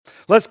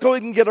Let's go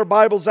ahead and get our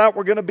Bibles out.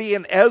 We're going to be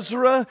in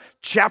Ezra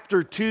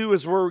chapter 2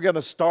 is where we're going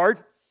to start.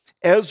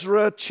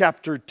 Ezra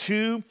chapter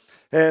 2.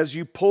 As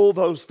you pull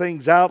those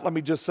things out, let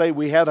me just say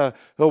we had a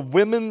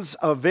women's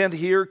event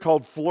here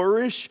called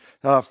Flourish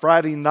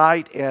Friday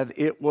night, and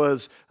it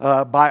was,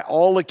 by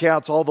all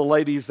accounts, all the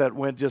ladies that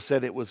went just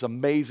said it was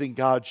amazing.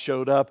 God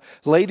showed up.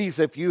 Ladies,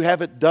 if you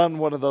haven't done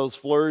one of those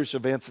Flourish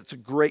events, it's a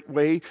great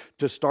way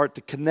to start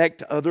to connect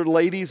to other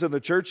ladies in the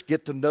church,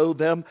 get to know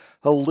them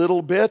a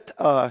little bit,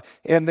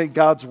 and then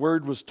God's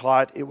Word was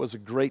taught. It was a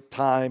great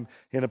time,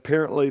 and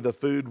apparently the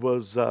food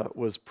was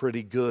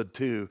pretty good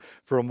too,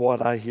 from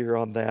what I hear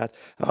on that.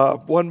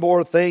 One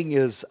more thing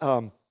is,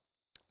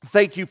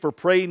 thank you for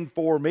praying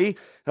for me.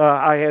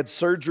 I had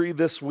surgery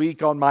this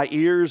week on my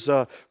ears.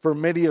 For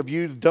many of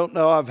you who don't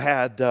know, I've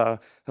had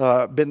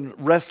been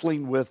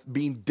wrestling with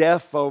being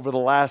deaf over the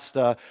last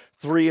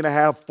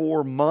 3.5,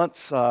 4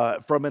 months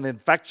from an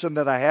infection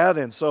that I had.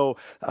 And so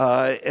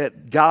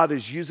God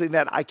is using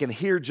that. I can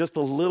hear just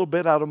a little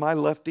bit out of my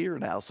left ear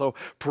now. So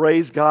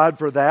praise God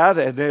for that.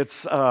 And it's,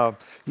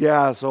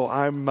 so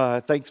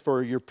I'm, thanks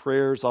for your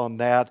prayers on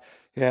that.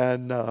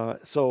 And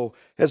so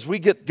as we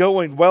get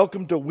going,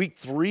 welcome to week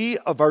 3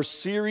 of our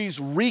series,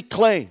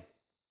 Reclaim.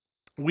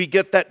 We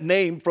get that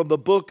name from the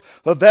book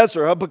of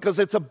Ezra because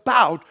it's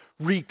about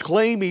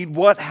reclaiming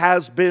what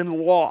has been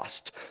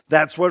lost.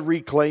 That's what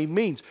reclaim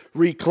means.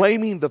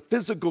 Reclaiming the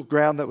physical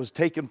ground that was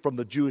taken from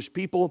the Jewish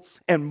people,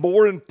 and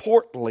more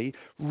importantly,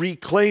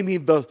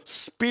 reclaiming the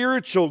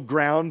spiritual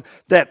ground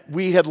that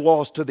we had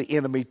lost to the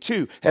enemy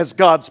too, as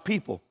God's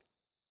people.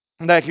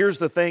 Now, here's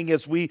the thing,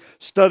 as we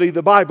study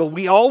the Bible,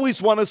 we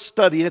always want to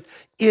study it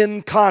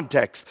in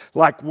context,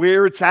 like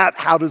where it's at,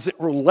 how does it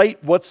relate,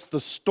 what's the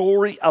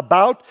story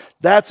about.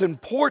 That's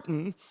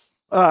important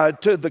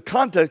to the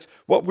context,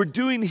 what we're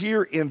doing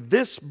here in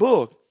this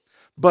book.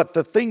 But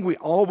the thing we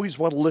always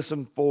want to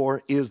listen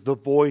for is the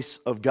voice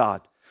of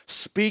God,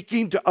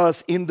 speaking to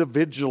us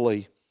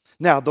individually.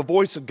 Now, the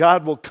voice of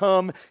God will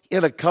come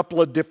in a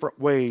couple of different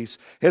ways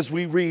as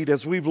we read,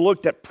 as we've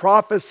looked at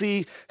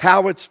prophecy,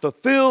 how it's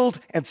fulfilled,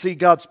 and see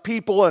God's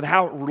people and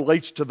how it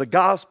relates to the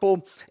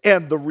gospel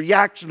and the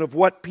reaction of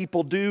what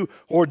people do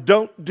or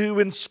don't do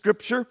in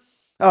Scripture.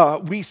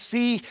 We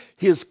see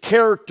His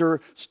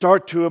character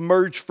start to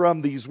emerge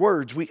from these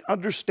words. We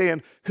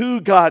understand who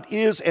God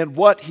is and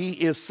what He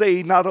is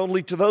saying, not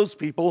only to those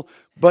people,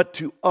 but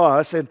to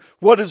us. And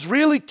what is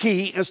really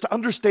key is to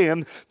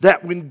understand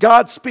that when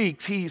God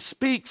speaks, He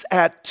speaks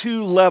at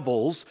 2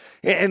 levels.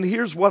 And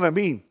here's what I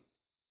mean.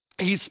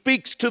 He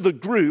speaks to the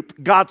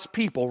group, God's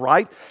people,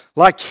 right?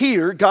 Like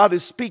here, God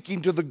is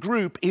speaking to the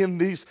group in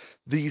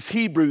these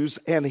Hebrews,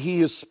 and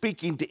He is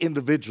speaking to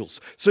individuals.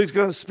 So He's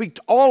going to speak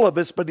to all of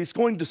us, but He's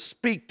going to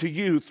speak to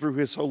you through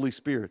His Holy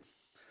Spirit.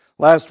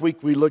 Last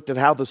week, we looked at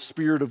how the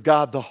Spirit of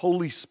God, the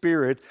Holy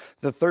Spirit,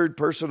 the third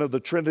person of the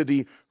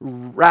Trinity,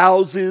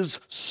 rouses,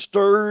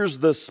 stirs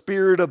the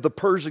spirit of the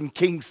Persian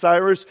King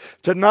Cyrus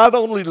to not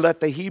only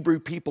let the Hebrew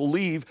people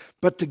leave,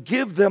 but to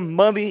give them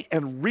money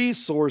and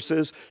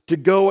resources to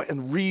go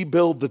and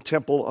rebuild the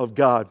temple of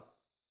God.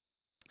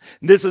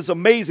 This is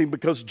amazing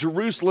because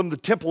Jerusalem, the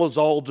temple, is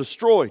all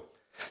destroyed.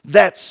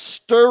 That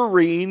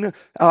stirring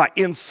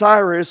in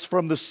Cyrus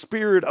from the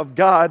Spirit of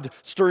God,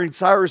 stirring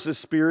Cyrus's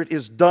spirit,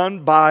 is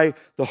done by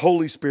the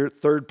Holy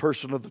Spirit, third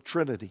person of the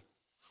Trinity.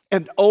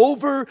 And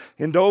over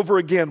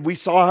again, we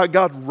saw how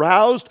God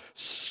roused,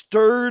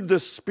 stirred the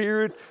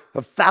spirit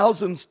of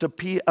thousands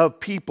of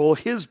people,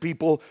 His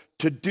people,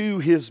 to do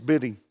His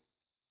bidding.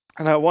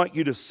 And I want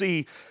you to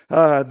see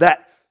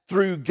that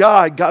through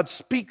God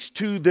speaks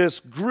to this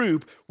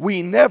group.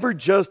 We never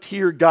just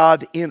hear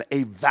God in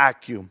a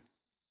vacuum.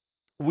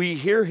 We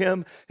hear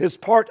Him as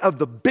part of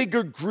the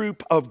bigger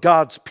group of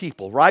God's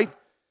people, right?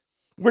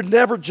 We're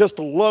never just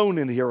alone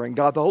in hearing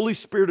God. The Holy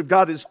Spirit of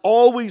God is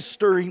always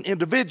stirring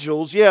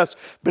individuals, yes,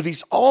 but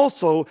He's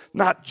also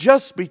not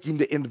just speaking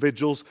to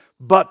individuals,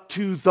 but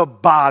to the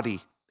body.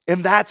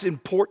 And that's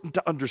important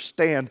to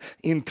understand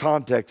in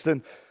context.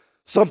 And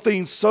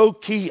something so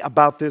key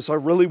about this, I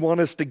really want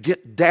us to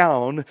get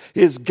down,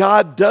 is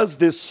God does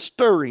this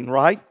stirring,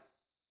 right?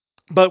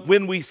 But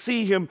when we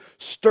see Him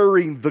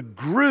stirring the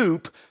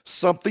group,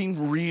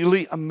 something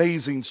really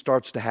amazing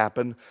starts to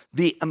happen.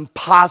 The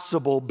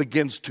impossible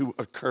begins to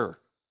occur.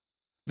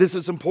 This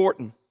is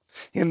important.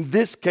 In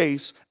this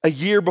case, a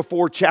year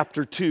before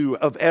chapter 2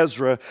 of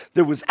Ezra,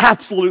 there was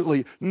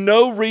absolutely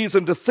no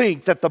reason to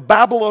think that the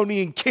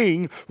Babylonian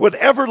king would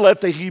ever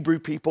let the Hebrew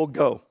people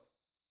go,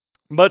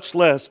 much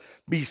less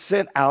be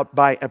sent out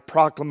by a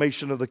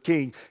proclamation of the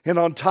king. And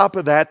on top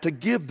of that, to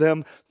give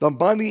them the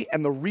money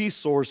and the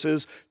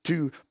resources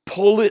to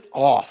pull it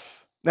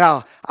off.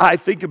 Now, I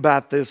think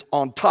about this.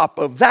 On top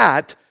of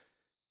that,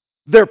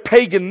 their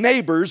pagan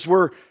neighbors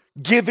were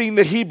giving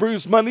the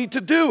Hebrews money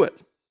to do it.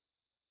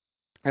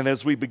 And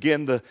as we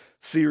begin the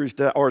series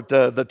or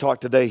the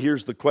talk today,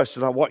 here's the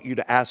question I want you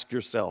to ask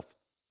yourself.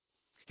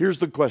 Here's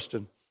the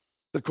question.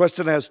 The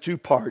question has 2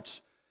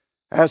 parts.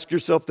 Ask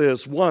yourself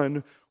this.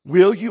 1,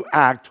 will you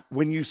act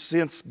when you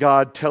sense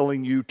God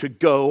telling you to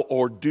go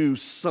or do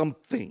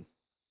something?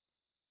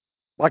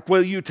 Like,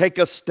 will you take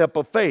a step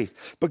of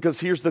faith?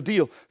 Because here's the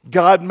deal.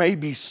 God may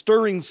be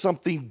stirring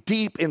something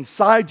deep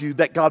inside you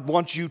that God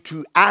wants you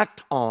to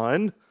act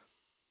on.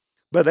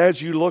 But as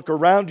you look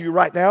around you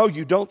right now,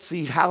 you don't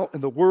see how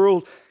in the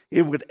world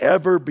it would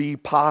ever be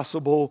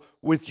possible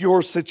with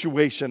your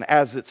situation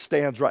as it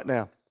stands right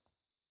now.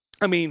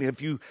 I mean,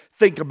 if you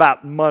think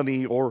about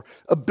money or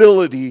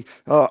ability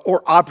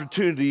or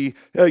opportunity,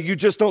 you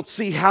just don't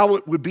see how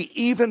it would be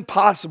even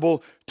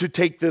possible to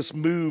take this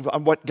move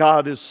on what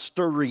God is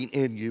stirring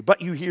in you.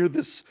 But you hear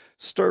this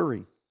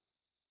stirring.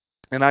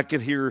 And I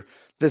could hear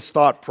this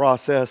thought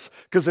process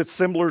because it's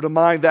similar to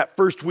mine that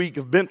first week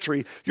of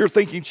Bentry. You're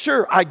thinking,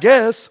 sure, I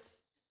guess.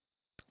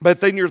 But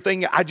then you're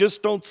thinking, I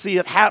just don't see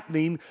it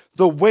happening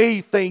the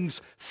way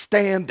things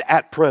stand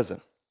at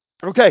present.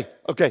 Okay,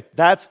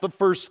 that's the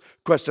first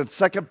question.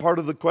 Second part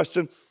of the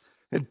question,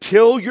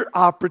 until your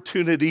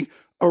opportunity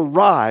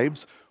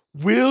arrives,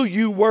 will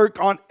you work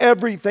on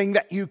everything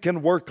that you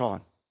can work on?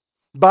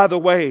 By the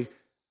way,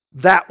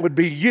 that would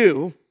be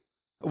you.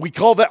 We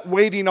call that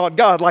waiting on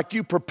God, like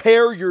you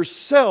prepare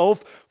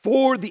yourself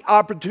for the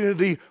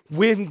opportunity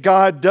when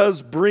God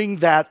does bring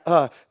that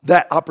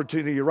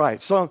opportunity right.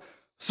 So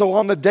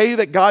on the day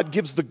that God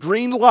gives the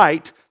green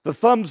light, the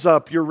thumbs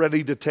up, you're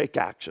ready to take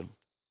action.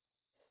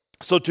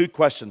 So 2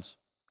 questions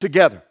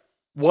together.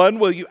 1,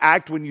 will you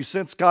act when you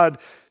sense God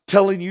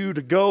telling you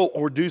to go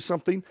or do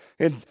something?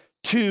 And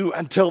 2,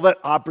 until that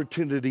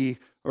opportunity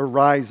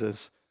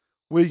arises,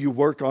 will you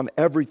work on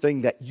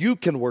everything that you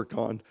can work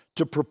on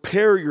to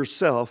prepare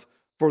yourself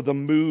for the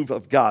move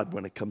of God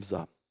when it comes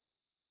up?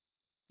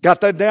 Got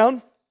that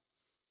down?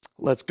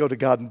 Let's go to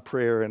God in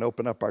prayer and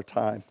open up our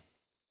time.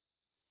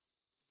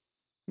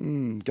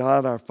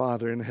 God, our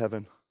Father in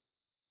heaven,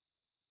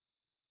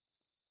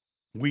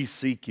 we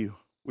seek you.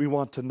 We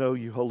want to know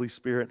you, Holy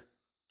Spirit.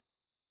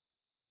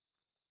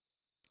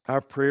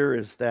 Our prayer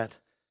is that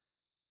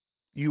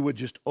you would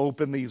just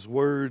open these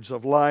words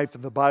of life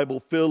in the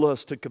Bible, fill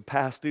us to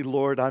capacity,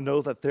 Lord. I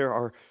know that there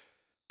are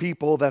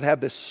people that have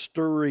this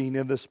stirring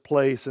in this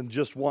place and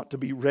just want to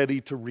be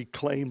ready to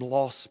reclaim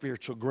lost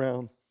spiritual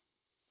ground.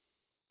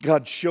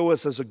 God, show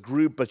us as a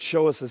group, but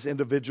show us as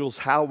individuals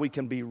how we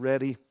can be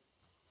ready.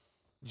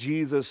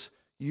 Jesus,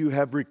 you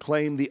have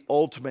reclaimed the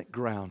ultimate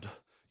ground.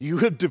 You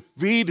have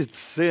defeated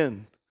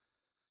sin.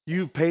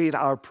 You've paid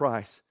our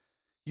price.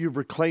 You've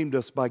reclaimed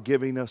us by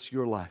giving us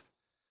your life.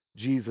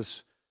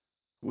 Jesus,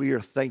 we are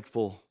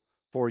thankful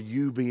for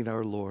you being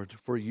our Lord,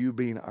 for you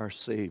being our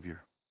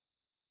Savior.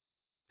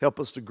 Help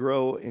us to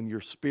grow in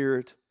your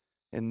Spirit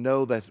and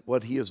know that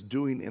what he is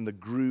doing in the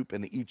group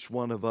and each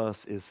one of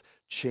us is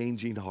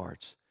changing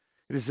hearts.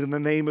 It is in the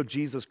name of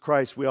Jesus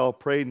Christ we all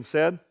prayed and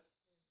said,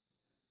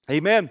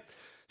 amen.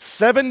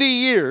 70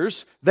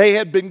 years they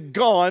had been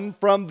gone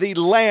from the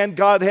land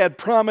God had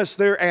promised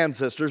their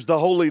ancestors, the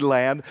Holy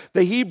Land.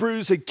 The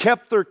Hebrews had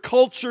kept their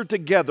culture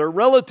together,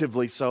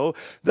 relatively so,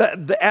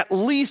 at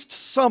least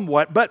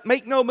somewhat. But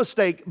make no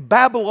mistake,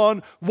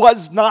 Babylon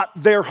was not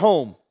their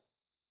home.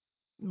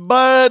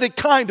 But it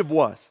kind of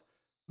was.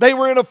 They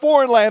were in a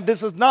foreign land.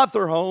 This is not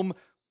their home,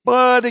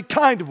 but it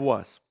kind of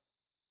was.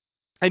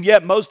 And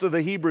yet most of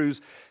the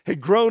Hebrews had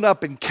grown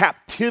up in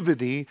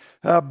captivity.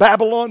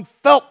 Babylon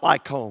felt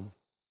like home.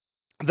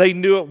 They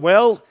knew it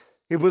well.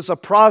 It was a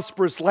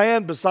prosperous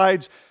land.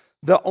 Besides,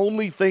 the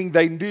only thing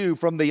they knew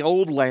from the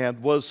old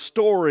land was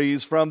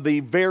stories from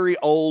the very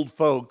old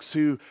folks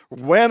who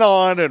went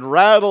on and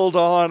rattled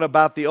on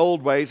about the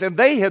old ways. And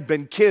they had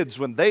been kids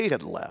when they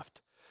had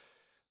left.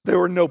 There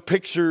were no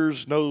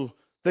pictures, no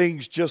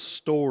things, just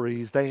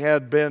stories. They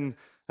had been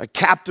a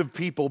captive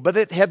people, but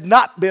it had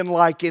not been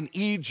like in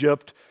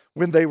Egypt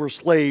when they were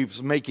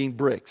slaves making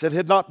bricks. It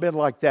had not been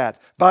like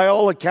that. By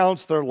all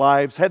accounts, their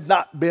lives had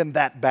not been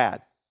that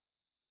bad.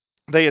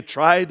 They had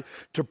tried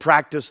to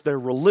practice their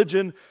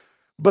religion,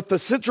 but the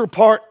central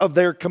part of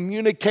their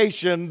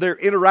communication, their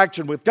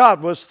interaction with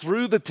God, was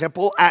through the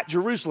temple at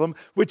Jerusalem,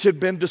 which had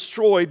been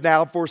destroyed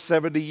now for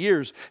 70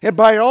 years. And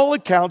by all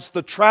accounts,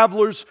 the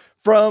travelers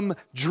from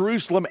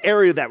Jerusalem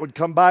area that would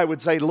come by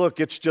would say, look,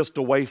 it's just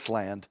a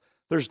wasteland.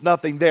 There's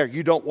nothing there.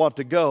 You don't want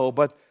to go.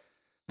 But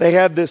they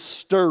had this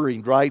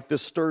stirring, right?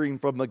 This stirring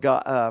from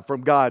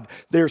God.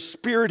 Their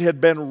spirit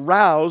had been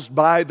roused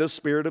by the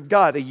Spirit of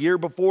God. A year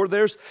before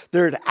there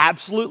had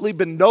absolutely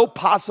been no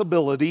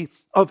possibility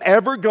of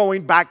ever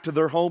going back to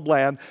their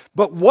homeland.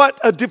 But what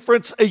a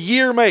difference a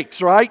year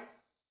makes, right?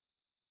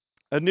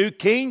 A new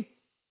king,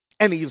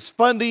 and he's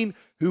funding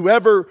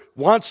whoever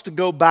wants to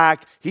go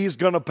back, he's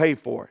going to pay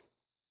for it.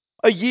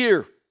 A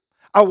year.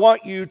 I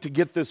want you to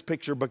get this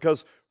picture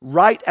because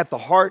right at the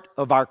heart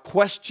of our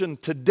question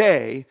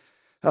today,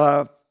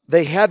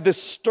 they had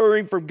this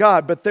stirring from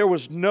God, but there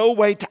was no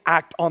way to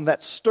act on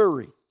that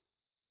stirring.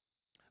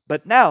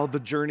 But now the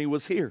journey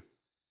was here.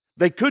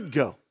 They could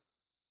go.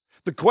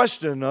 The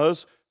question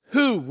was,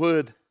 who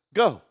would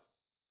go?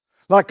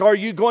 Like, are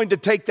you going to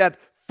take that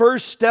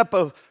first step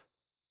of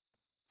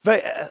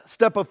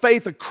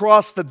faith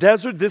across the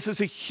desert? This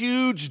is a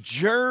huge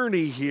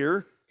journey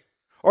here.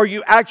 Are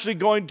you actually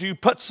going to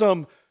put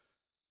some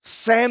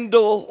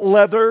sandal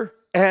leather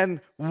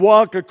and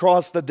walk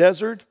across the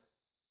desert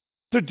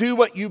to do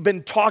what you've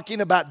been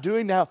talking about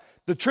doing. Now,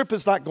 the trip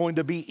is not going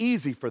to be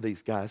easy for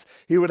these guys.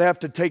 He would have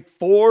to take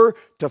 4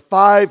 to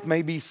 5,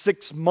 maybe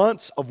 6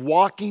 months of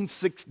walking,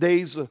 6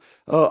 days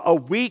a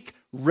week,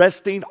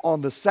 resting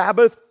on the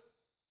Sabbath.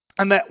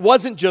 And that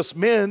wasn't just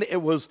men,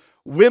 it was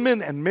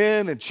women and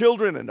men and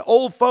children and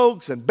old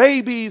folks and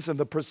babies, and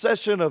the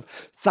procession of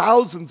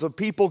thousands of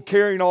people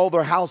carrying all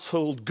their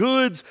household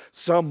goods,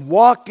 some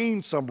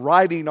walking, some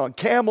riding on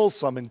camels,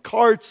 some in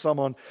carts, some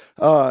on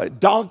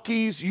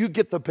donkeys. You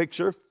get the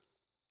picture.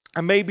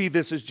 And maybe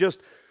this is just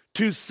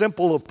too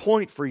simple a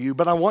point for you,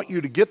 but I want you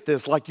to get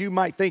this. Like, you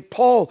might think,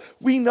 Paul,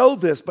 we know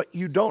this, but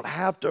you don't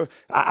have to.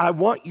 I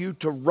want you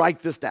to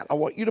write this down. I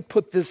want you to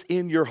put this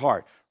in your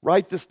heart.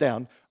 Write this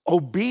down.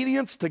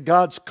 Obedience to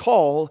God's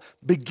call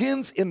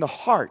begins in the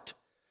heart,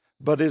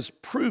 but is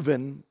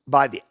proven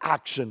by the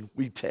action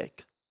we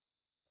take.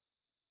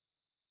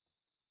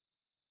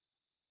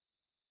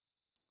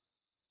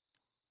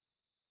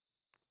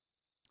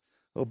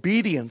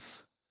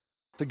 Obedience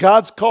to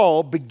God's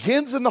call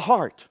begins in the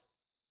heart,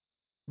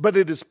 but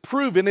it is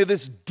proven, it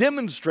is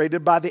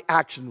demonstrated by the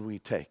action we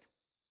take.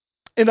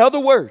 In other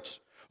words,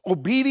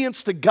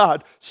 obedience to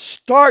God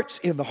starts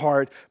in the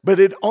heart, but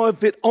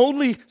if it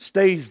only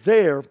stays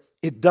there,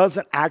 it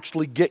doesn't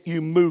actually get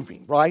you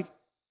moving, right?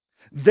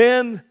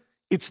 Then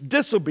it's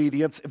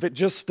disobedience if it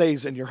just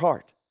stays in your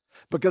heart.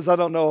 Because I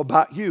don't know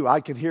about you,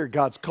 I can hear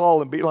God's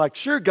call and be like,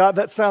 sure, God,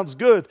 that sounds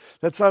good.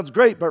 That sounds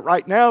great. But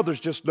right now,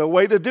 there's just no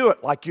way to do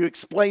it. Like you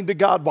explain to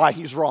God why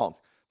he's wrong.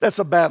 That's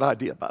a bad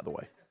idea, by the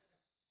way.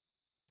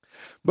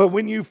 But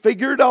when you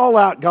figure it all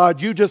out,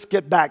 God, you just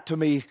get back to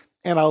me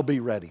and I'll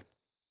be ready.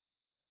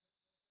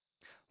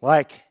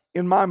 Like,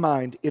 in my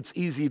mind, it's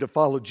easy to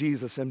follow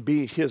Jesus and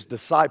be his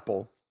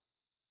disciple.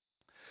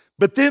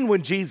 But then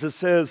when Jesus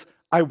says,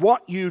 I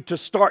want you to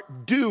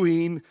start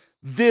doing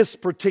this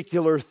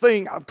particular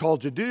thing I've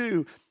called you to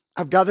do,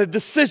 I've got a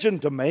decision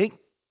to make.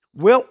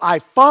 Will I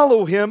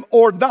follow him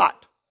or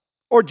not?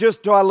 Or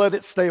just do I let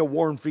it stay a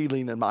warm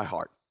feeling in my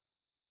heart?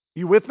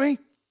 You with me?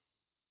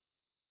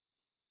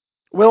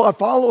 Will I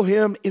follow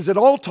him? Is it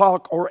all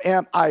talk, or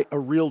am I a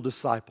real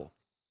disciple?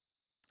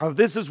 Now,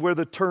 this is where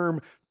the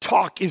term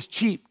talk is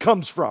cheap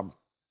comes from.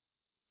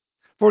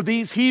 For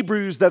these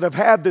Hebrews that have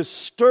had this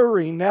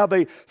stirring, now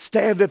they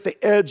stand at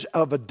the edge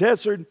of a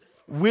desert.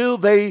 Will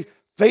they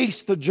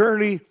face the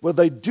journey? Will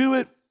they do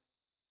it?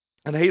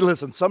 And hey,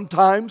 listen,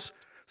 sometimes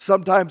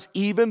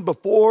even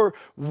before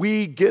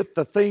we get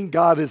the thing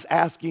God is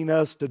asking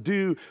us to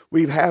do,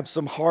 we have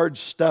some hard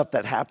stuff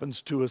that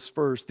happens to us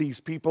first. These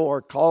people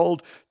are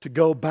called to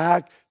go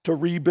back to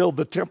rebuild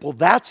the temple.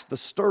 That's the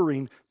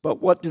stirring,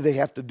 but what do they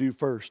have to do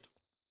first?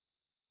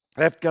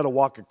 They've got to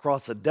walk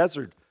across a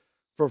desert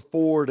for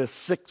 4 to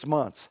 6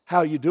 months.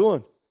 How you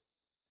doing?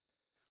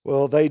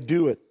 Well, they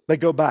do it. They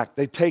go back.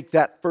 They take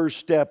that first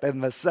step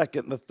and the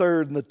second and the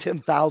third and the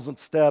 10,000th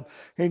step.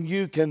 And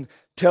you can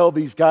tell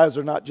these guys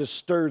are not just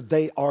stirred,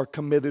 they are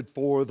committed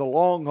for the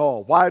long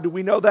haul. Why do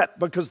we know that?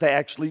 Because they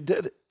actually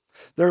did it.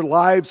 Their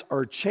lives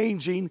are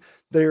changing.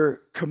 Their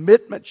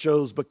commitment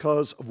shows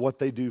because of what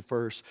they do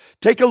first.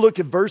 Take a look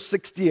at verse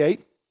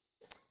 68,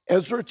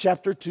 Ezra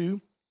chapter 2.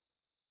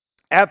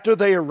 After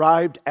they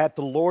arrived at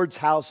the Lord's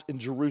house in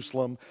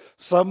Jerusalem,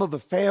 some of the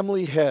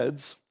family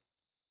heads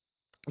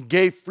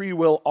gave free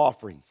will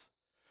offerings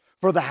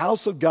for the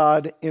house of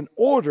God in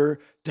order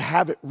to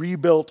have it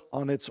rebuilt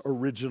on its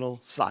original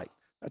site.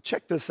 Now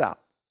check this out.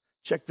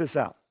 Check this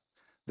out.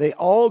 They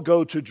all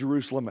go to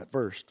Jerusalem at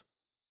first.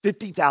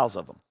 50,000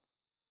 of them.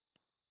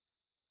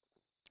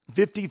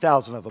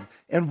 50,000 of them.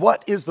 And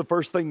what is the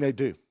first thing they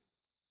do?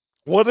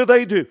 What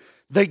do?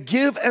 They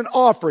give an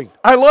offering.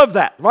 I love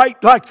that,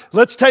 right? Like,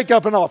 let's take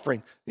up an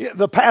offering.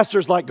 The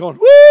pastor's like going,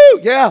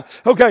 woo, yeah,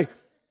 okay.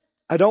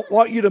 I don't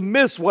want you to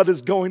miss what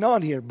is going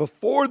on here.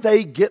 Before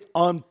they get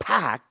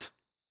unpacked,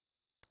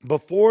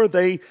 before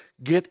they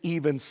get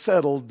even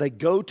settled, they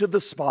go to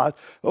the spot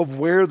of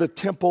where the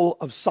Temple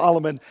of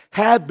Solomon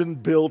had been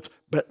built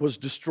but was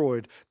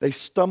destroyed. They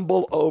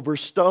stumble over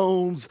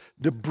stones,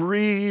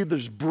 debris,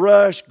 there's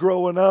brush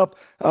growing up.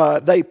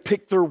 They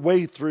pick their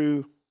way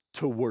through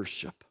to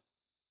worship.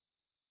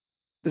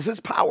 This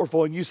is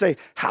powerful. And you say,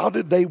 how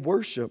did they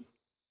worship?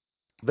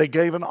 They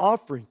gave an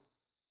offering.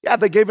 Yeah,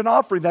 they gave an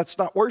offering. That's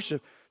not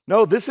worship.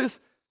 No, this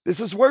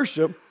is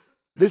worship.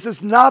 This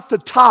is not the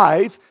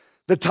tithe.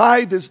 The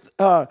tithe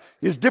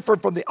is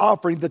different from the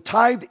offering. The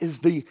tithe is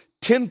the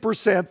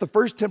 10%, the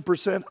first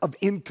 10% of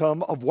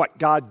income of what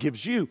God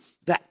gives you.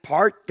 That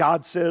part,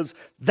 God says,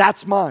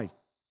 that's mine.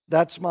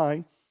 That's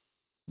mine.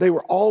 They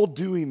were all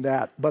doing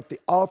that, but the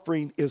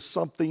offering is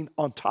something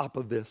on top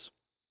of this.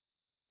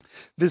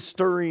 This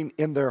stirring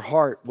in their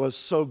heart was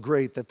so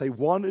great that they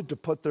wanted to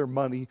put their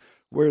money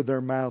where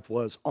their mouth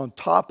was. On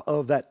top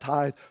of that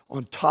tithe,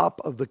 on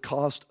top of the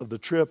cost of the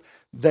trip,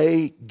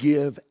 they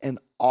give an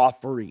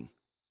offering.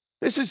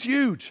 This is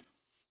huge.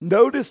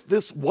 Notice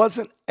this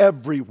wasn't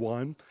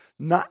everyone.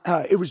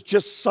 It was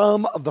just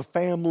some of the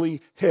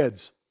family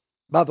heads.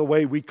 By the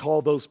way, we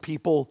call those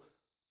people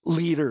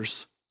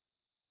leaders.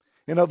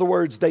 In other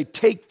words, they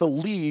take the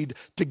lead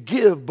to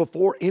give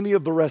before any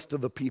of the rest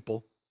of the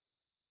people.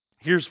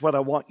 Here's what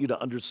I want you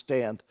to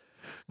understand.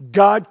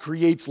 God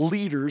creates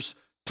leaders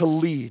to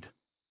lead.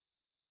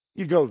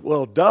 You go,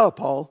 well, duh,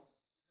 Paul.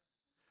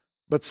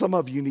 But some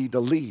of you need to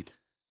lead.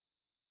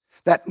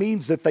 That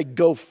means that they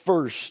go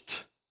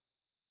first.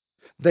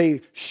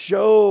 They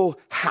show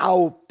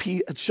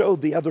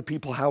the other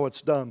people how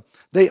it's done.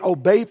 They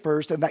obey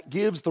first, and that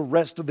gives the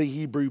rest of the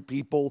Hebrew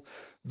people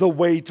the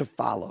way to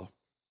follow.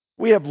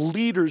 We have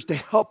leaders to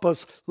help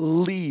us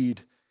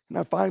lead. And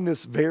I find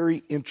this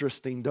very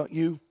interesting, don't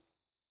you?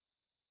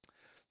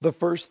 The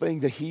first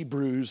thing the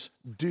Hebrews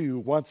do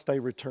once they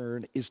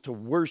return is to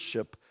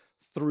worship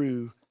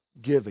through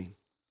giving.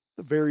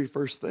 The very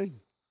first thing.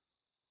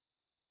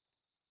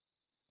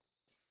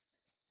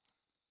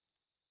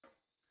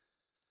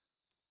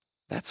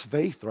 That's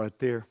faith right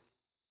there.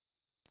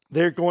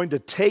 They're going to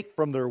take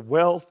from their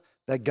wealth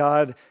that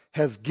God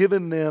has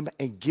given them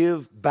and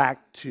give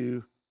back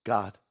to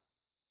God.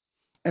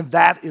 And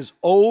that is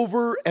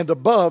over and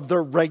above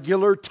their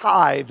regular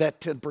tithe, that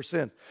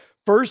 10%.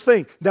 First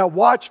thing, now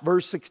watch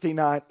verse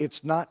 69.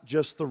 It's not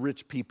just the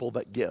rich people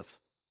that give.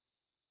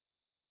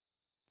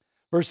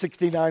 Verse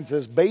 69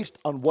 says, based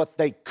on what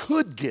they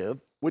could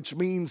give, which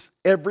means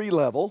every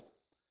level,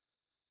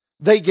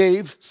 they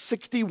gave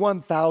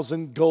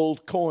 61,000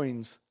 gold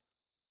coins,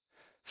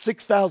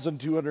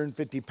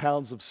 6,250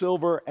 pounds of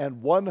silver,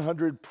 and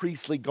 100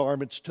 priestly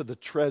garments to the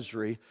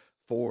treasury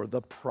for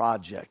the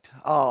project.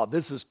 Oh,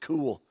 this is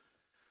cool.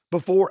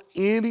 Before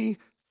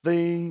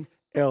anything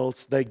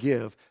else they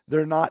give,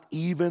 they're not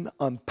even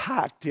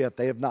unpacked yet.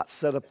 They have not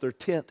set up their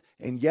tent,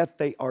 and yet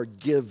they are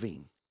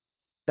giving.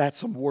 That's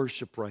some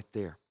worship right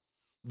there.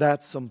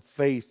 That's some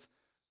faith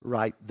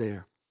right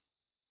there.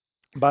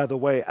 By the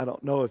way, I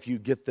don't know if you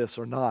get this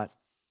or not.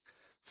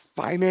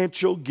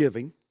 Financial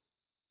giving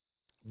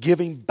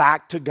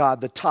back to God,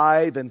 the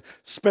tithe and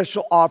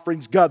special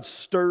offerings, God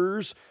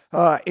stirs.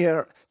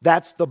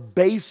 That's the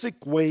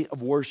basic way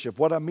of worship.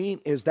 What I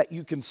mean is that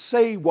you can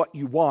say what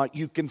you want,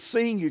 you can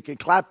sing, you can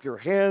clap your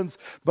hands,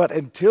 but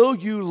until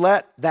you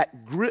let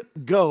that grip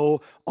go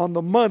on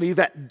the money,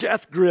 that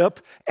death grip,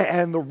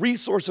 and the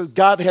resources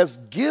God has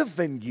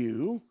given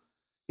you,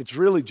 it's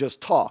really just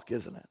talk,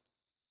 isn't it?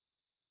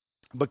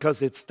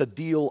 Because it's the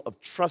deal of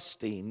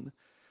trusting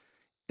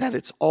that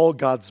it's all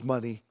God's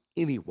money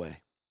anyway.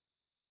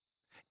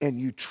 And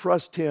you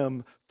trust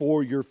Him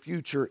for your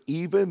future,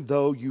 even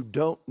though you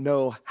don't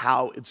know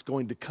how it's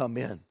going to come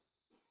in.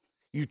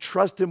 You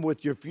trust Him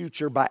with your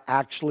future by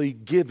actually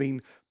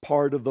giving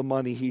part of the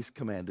money He's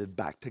commanded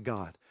back to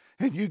God.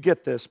 And you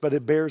get this, but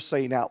it bears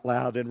saying out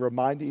loud and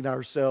reminding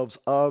ourselves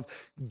of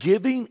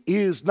giving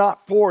is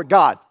not for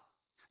God.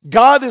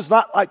 God is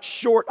not like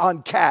short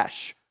on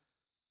cash.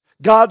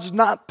 God's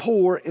not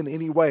poor in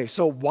any way.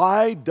 So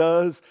why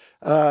does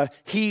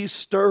He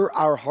stir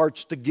our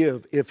hearts to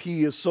give if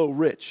He is so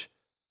rich?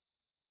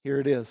 Here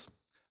it is.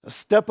 A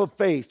step of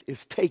faith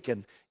is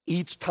taken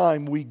each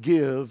time we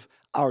give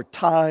our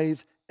tithe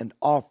and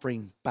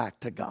offering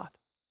back to God.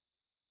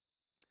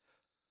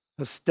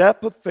 A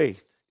step of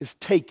faith is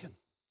taken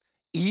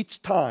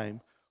each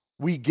time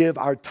we give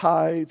our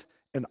tithe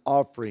and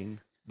offering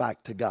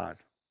back to God.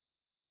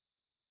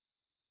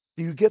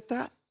 Do you get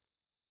that?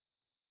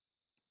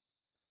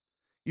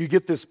 You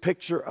get this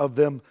picture of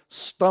them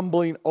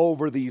stumbling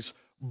over these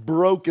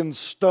broken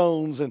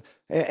stones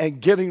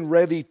and getting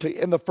ready to,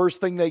 and the first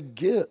thing they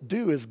do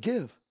is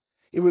give.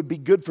 It would be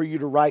good for you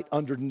to write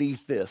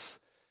underneath this,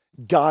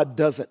 God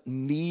doesn't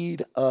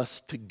need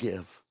us to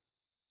give,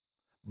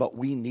 but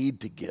we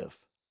need to give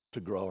to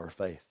grow our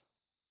faith.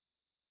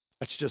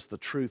 That's just the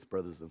truth,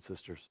 brothers and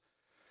sisters.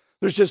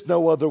 There's just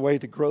no other way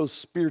to grow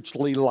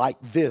spiritually like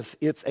this.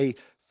 It's a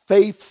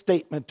faith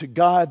statement to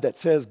God that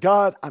says,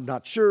 God, I'm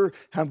not sure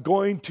how I'm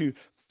going to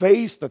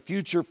face the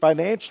future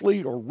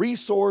financially or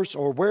resource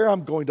or where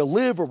I'm going to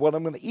live or what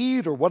I'm going to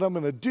eat or what I'm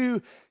going to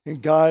do. And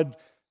God,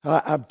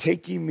 I'm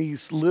taking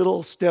these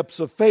little steps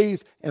of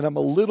faith and I'm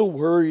a little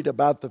worried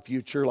about the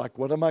future. Like,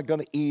 what am I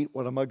going to eat?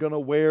 What am I going to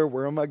wear?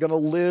 Where am I going to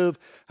live?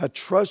 I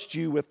trust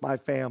you with my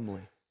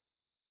family.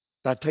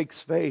 That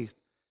takes faith.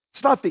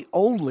 It's not the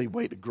only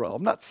way to grow.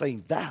 I'm not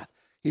saying that.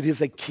 It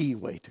is a key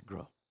way to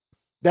grow.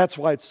 That's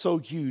why it's so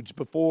huge.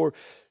 Before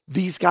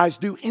these guys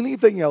do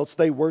anything else,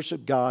 they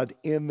worship God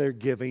in their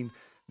giving.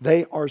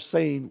 They are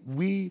saying,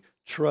 we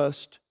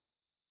trust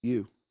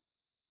you.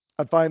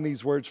 I find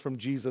these words from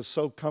Jesus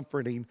so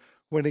comforting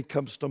when it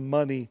comes to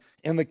money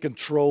and the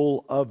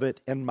control of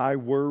it and my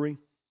worry.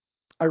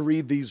 I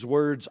read these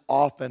words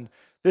often.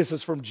 This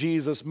is from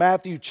Jesus,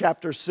 Matthew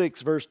chapter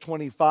 6, verse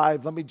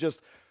 25. Let me just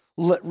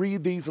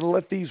read these and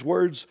let these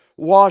words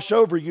wash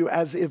over you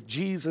as if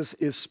Jesus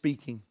is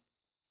speaking.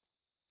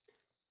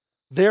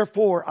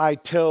 Therefore, I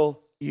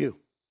tell you,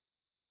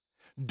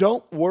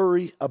 don't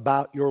worry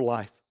about your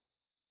life,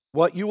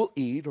 what you will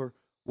eat or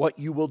what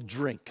you will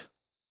drink,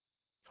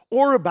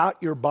 or about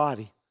your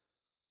body,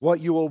 what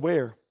you will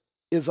wear.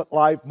 Isn't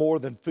life more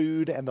than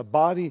food and the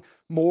body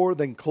more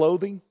than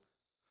clothing?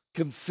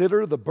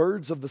 Consider the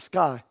birds of the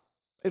sky.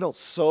 They don't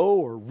sow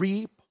or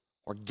reap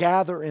or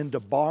gather into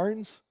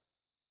barns.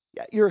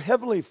 Yet your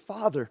heavenly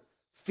Father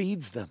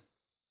feeds them.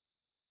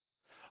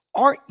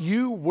 Aren't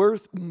you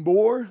worth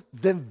more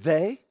than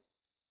they?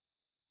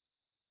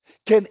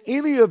 Can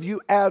any of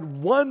you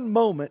add one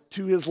moment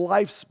to his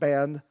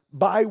lifespan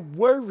by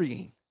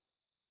worrying?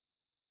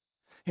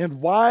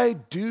 And why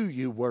do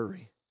you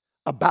worry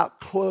about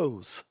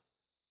clothes?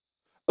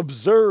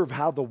 Observe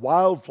how the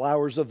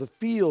wildflowers of the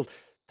field,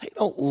 they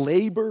don't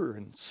labor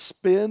and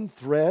spin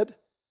thread.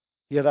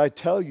 Yet I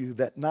tell you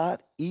that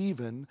not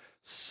even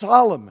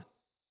Solomon,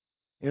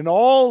 in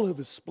all of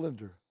his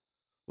splendor,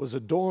 was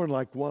adorned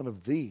like one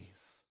of these.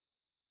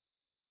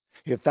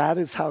 If that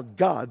is how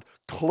God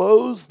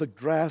clothes the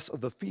grass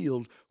of the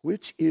field,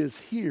 which is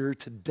here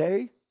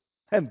today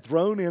and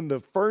thrown in the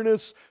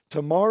furnace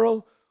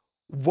tomorrow,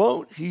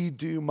 won't he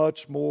do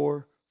much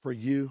more for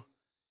you,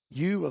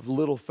 you of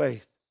little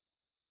faith?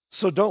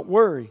 So don't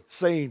worry,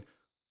 saying,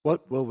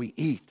 what will we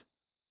eat?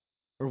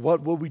 Or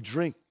what will we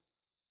drink?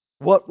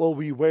 What will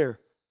we wear?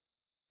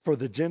 For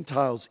the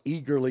Gentiles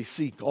eagerly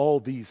seek all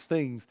these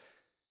things,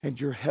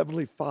 and your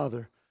heavenly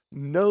Father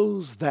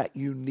knows that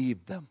you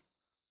need them.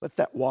 Let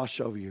that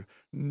wash over you.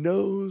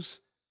 Knows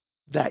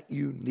that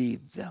you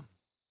need them.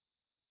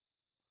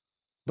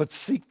 But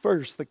seek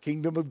first the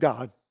kingdom of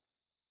God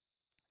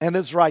and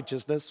his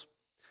righteousness,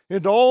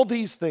 and all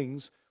these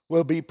things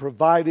will be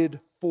provided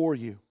for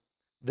you.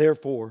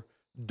 Therefore,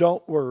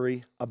 don't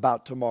worry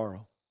about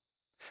tomorrow,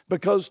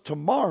 because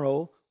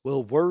tomorrow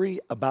will worry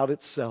about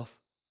itself.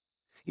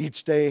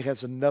 Each day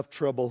has enough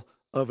trouble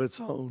of its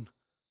own.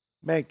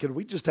 Man, can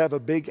we just have a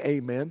big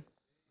amen?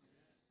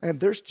 And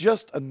there's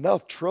just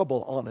enough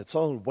trouble on its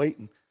own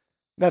waiting.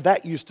 Now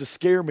that used to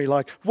scare me,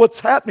 like, what's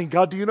happening,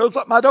 God? Do you know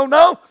something I don't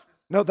know?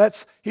 No,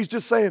 he's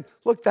just saying,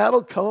 look,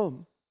 that'll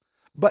come.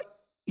 But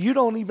you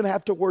don't even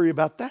have to worry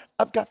about that.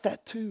 I've got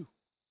that too.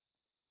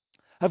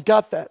 I've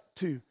got that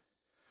too.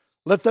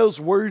 Let those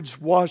words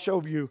wash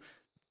over you.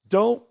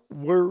 Don't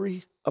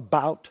worry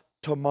about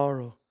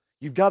tomorrow.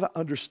 You've got to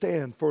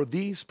understand, for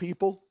these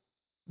people,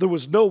 there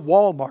was no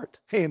Walmart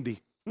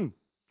handy.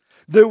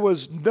 There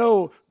was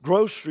no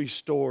grocery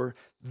store.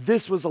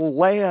 This was a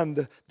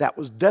land that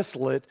was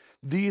desolate.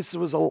 This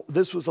was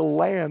a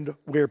land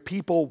where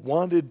people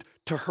wanted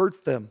to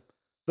hurt them.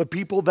 The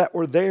people that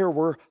were there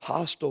were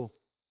hostile.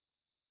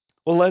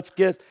 Well, let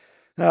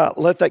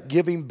that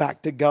giving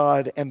back to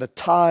God and the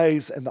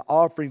tithes and the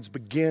offerings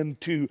begin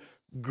to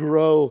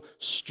grow,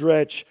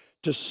 stretch,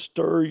 to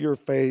stir your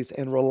faith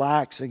and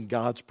relax in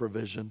God's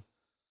provision.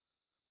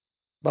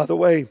 By the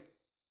way,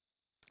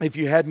 if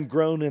you hadn't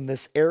grown in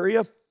this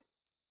area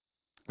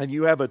and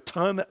you have a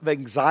ton of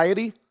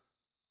anxiety,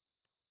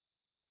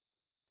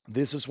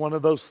 this is one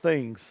of those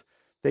things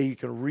that you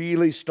can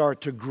really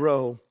start to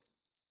grow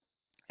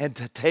and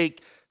to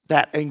take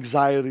that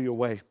anxiety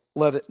away.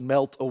 Let it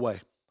melt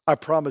away. I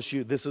promise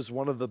you, this is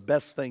one of the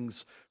best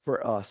things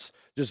for us.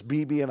 Just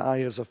BB and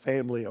I as a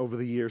family over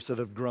the years that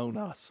have grown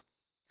us.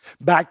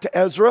 Back to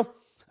Ezra.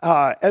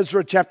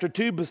 Ezra chapter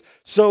 2.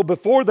 So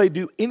before they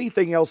do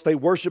anything else, they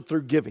worship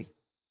through giving.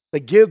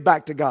 They give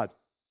back to God.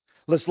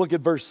 Let's look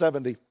at verse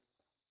 70.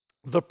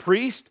 The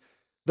priest,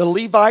 the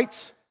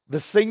Levites, the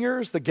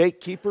singers, the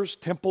gatekeepers,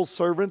 temple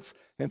servants,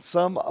 and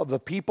some of the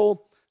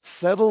people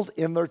settled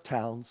in their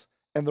towns,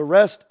 and the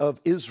rest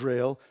of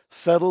Israel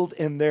settled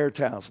in their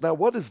towns. Now,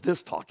 what is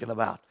this talking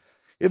about?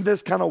 Isn't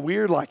this kind of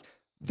weird? Like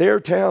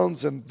their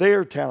towns and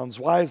their towns.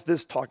 Why is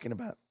this talking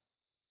about?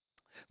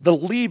 The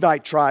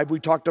Levite tribe, we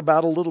talked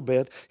about a little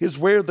bit, is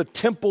where the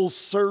temple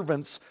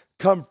servants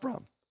come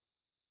from.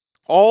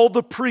 All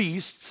the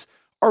priests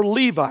are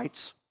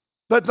Levites,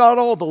 but not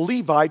all the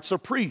Levites are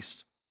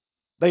priests.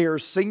 They are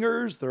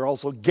singers. They're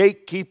also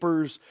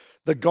gatekeepers,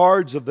 the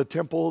guards of the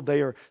temple.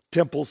 They are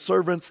temple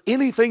servants.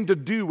 Anything to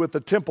do with the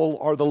temple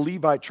are the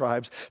Levite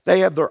tribes. They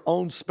have their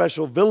own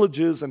special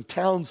villages and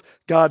towns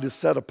God has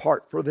set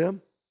apart for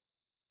them.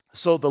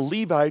 So the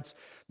Levites,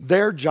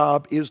 their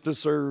job is to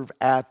serve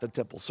at the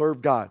temple,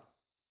 serve God.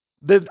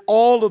 Then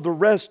all of the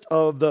rest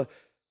of the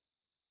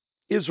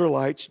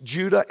Israelites,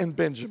 Judah and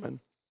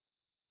Benjamin,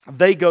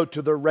 they go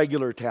to their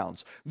regular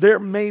towns. They're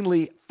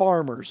mainly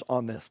farmers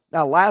on this.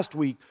 Now, last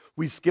week,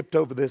 we skipped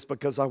over this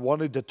because I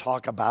wanted to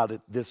talk about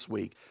it this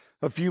week.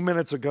 A few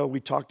minutes ago, we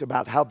talked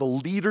about how the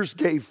leaders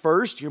gave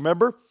first, you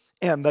remember?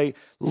 And they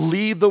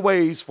lead the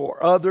ways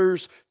for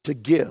others to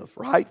give,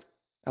 right?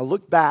 Now,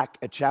 look back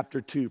at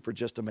chapter 2 for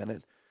just a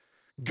minute.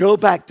 Go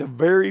back to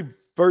very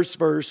first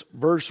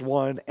verse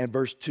 1 and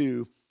verse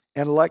 2,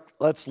 and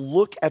let's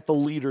look at the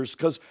leaders,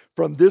 because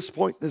from this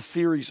point in the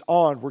series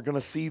on, we're going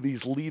to see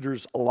these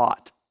leaders a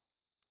lot.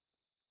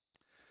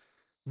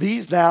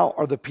 These now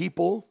are the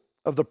people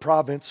of the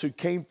province who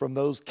came from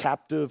those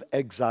captive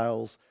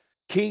exiles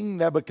King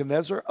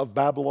Nebuchadnezzar of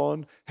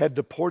Babylon had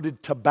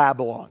deported to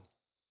Babylon.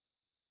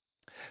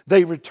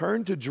 They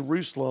returned to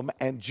Jerusalem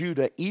and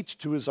Judah, each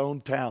to his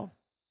own town.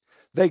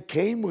 They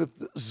came with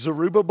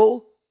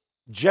Zerubbabel,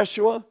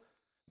 Jeshua,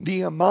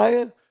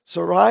 Nehemiah,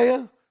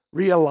 Sariah,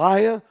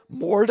 Realiah,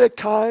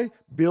 Mordecai,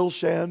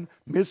 Bilshan,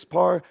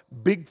 Mispar,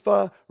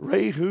 Bigtha,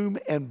 Rehum,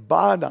 and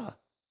Baanah.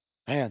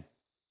 Man,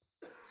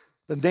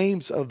 the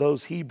names of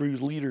those Hebrew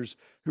leaders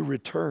who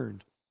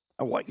returned,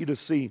 I want you to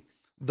see,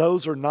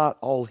 those are not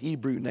all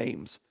Hebrew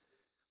names.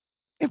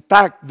 In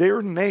fact,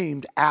 they're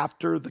named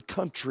after the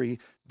country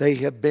they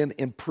have been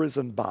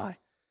imprisoned by.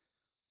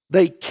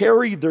 They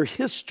carry their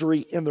history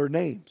in their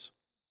names.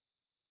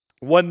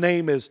 One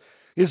name is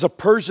a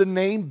Persian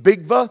name,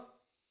 Bigtha.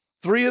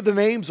 Three of the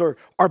names are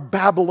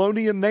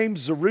Babylonian names,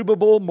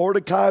 Zerubbabel,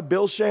 Mordecai,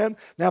 Bilshan.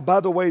 Now, by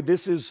the way,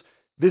 this is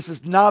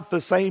not the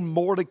same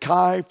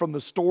Mordecai from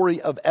the story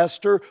of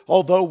Esther,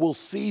 although we'll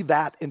see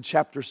that in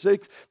chapter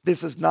 6.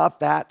 This is not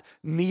that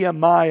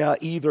Nehemiah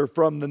either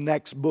from the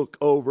next book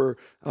over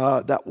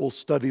that we'll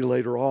study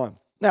later on.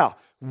 Now,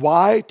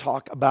 why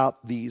talk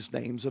about these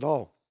names at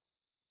all?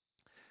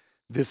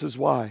 This is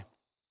why.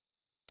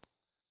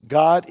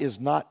 God is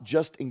not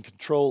just in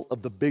control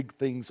of the big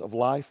things of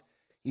life.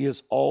 He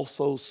is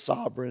also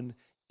sovereign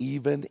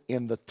even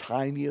in the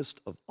tiniest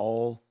of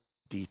all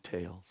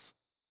details.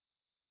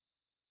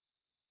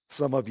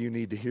 Some of you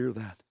need to hear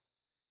that.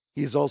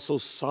 He is also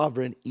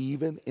sovereign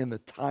even in the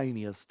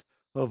tiniest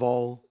of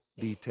all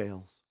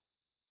details.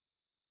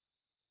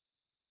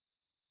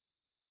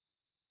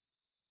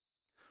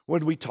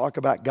 When we talk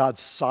about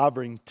God's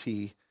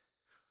sovereignty,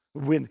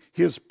 when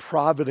His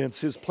providence,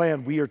 His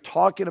plan, we are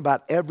talking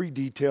about every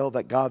detail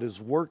that God is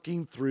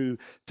working through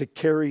to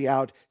carry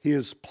out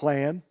His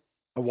plan.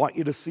 I want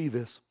you to see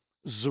this.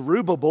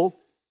 Zerubbabel,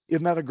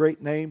 isn't that a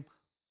great name?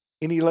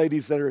 Any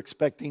ladies that are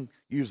expecting,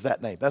 use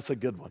that name. That's a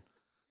good one.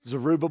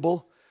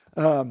 Zerubbabel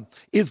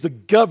is the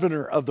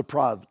governor of the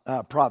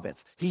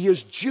province. He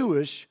is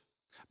Jewish,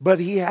 but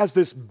he has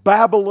this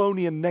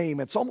Babylonian name.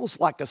 It's almost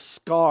like a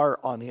scar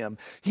on him.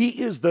 He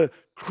is the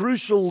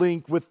crucial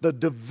link with the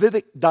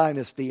Davidic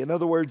dynasty. In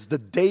other words, the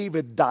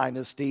David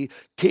dynasty,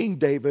 King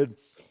David.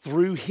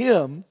 Through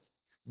him,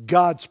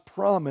 God's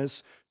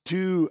promise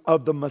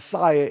of the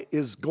Messiah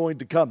is going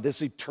to come.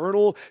 This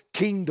eternal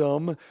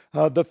kingdom,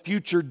 the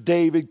future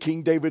David,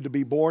 King David to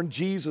be born,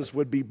 Jesus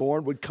would be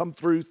born, would come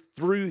through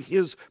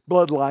his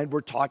bloodline.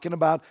 We're talking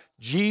about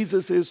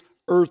Jesus'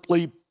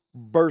 earthly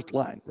birth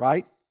line,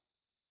 right?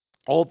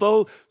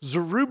 Although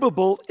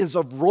Zerubbabel is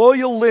of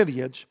royal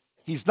lineage,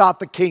 he's not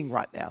the king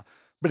right now.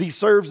 But he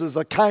serves as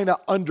a kind of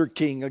under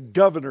king, a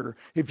governor,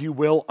 if you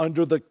will,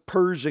 under the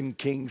Persian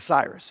king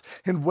Cyrus.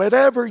 And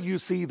whenever you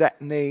see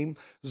that name,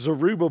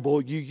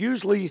 Zerubbabel, you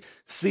usually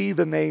see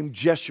the name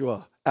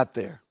Jeshua at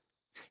there.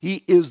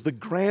 He is the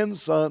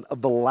grandson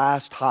of the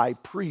last high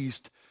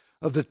priest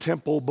of the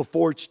temple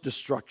before its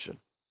destruction.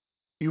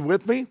 You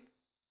with me?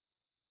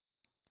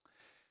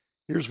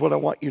 Here's what I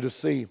want you to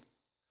see.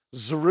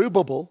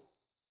 Zerubbabel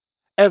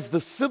as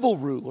the civil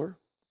ruler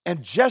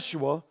and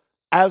Jeshua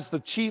as the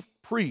chief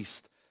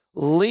priest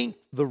linked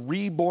the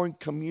reborn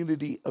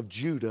community of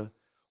Judah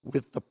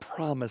with the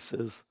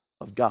promises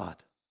of God.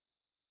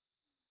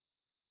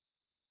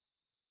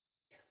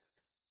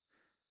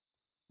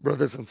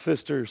 Brothers and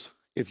sisters,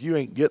 if you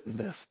ain't getting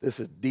this,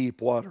 this is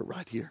deep water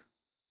right here.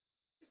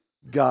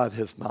 God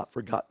has not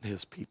forgotten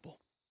His people.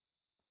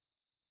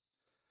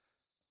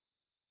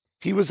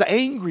 He was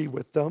angry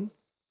with them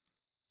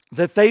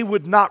that they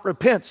would not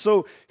repent.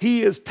 So He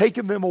has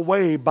taken them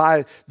away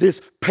by this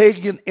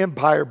pagan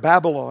empire,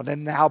 Babylon,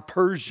 and now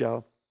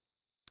Persia.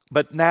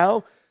 But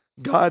now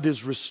God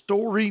is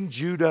restoring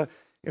Judah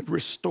and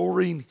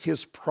restoring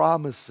His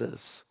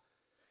promises.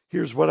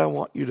 Here's what I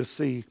want you to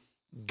see.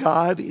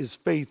 God is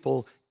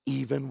faithful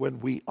even when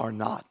we are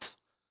not.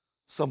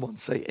 Someone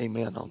say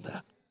amen on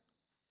that.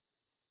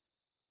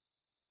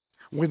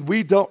 When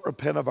we don't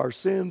repent of our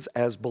sins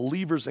as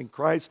believers in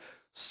Christ,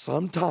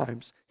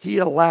 sometimes He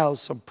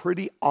allows some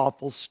pretty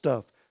awful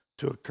stuff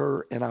to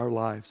occur in our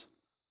lives.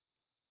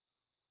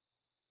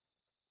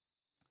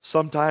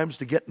 Sometimes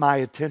to get my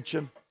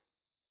attention.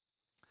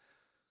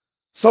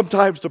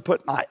 Sometimes to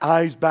put my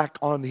eyes back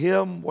on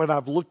Him when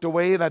I've looked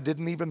away and I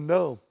didn't even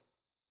know.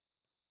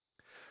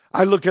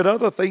 I look at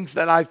other things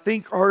that I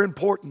think are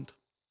important.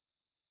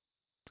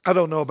 I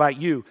don't know about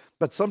you,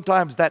 but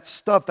sometimes that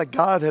stuff that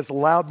God has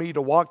allowed me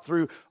to walk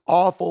through,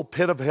 awful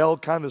pit of hell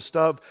kind of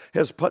stuff,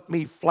 has put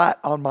me flat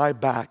on my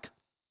back.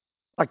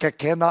 Like I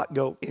cannot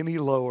go any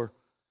lower,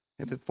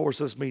 and it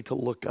forces me to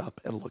look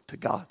up and look to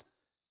God.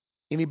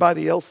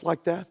 Anybody else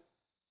like that?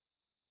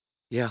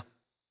 Yeah.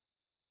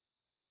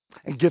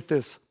 And get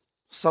this,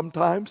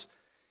 sometimes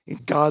in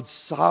God's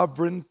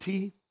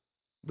sovereignty,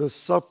 the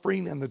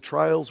suffering and the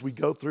trials we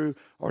go through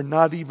are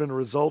not even a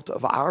result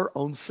of our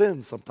own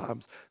sin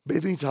sometimes.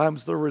 Many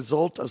times they're a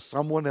result of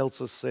someone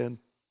else's sin,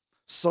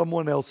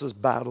 someone else's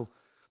battle.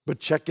 But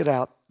check it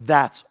out,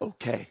 that's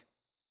okay.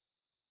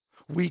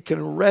 We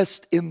can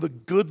rest in the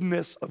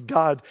goodness of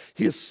God,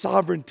 His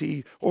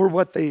sovereignty, or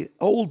what the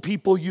old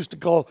people used to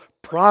call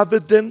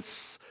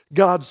providence,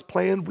 God's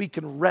plan. We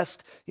can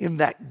rest in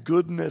that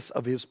goodness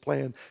of His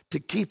plan to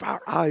keep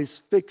our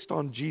eyes fixed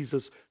on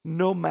Jesus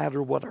no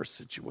matter what our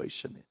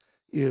situation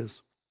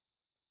is.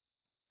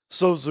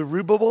 So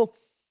Zerubbabel,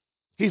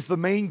 he's the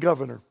main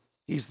governor.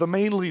 He's the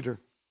main leader.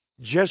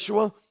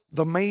 Jeshua,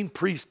 the main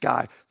priest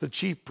guy, the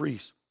chief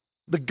priest,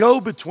 the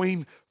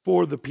go-between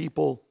for the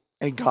people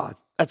and God.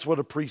 That's what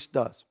a priest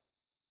does.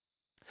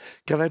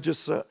 Can I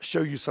just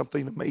show you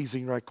something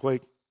amazing right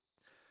quick?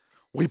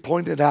 We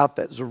pointed out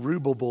that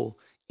Zerubbabel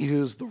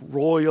is the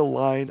royal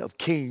line of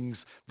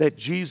kings that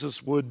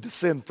Jesus would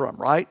descend from,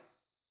 right?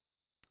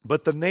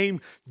 But the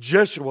name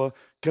Jeshua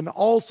can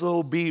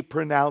also be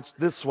pronounced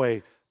this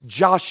way,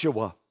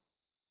 Joshua.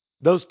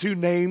 Those two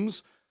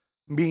names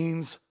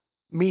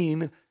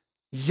mean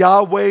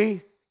Yahweh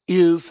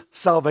is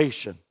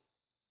salvation.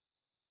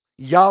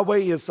 Yahweh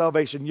is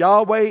salvation.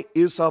 Yahweh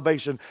is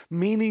salvation,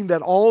 meaning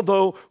that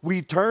although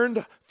we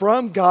turned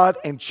from God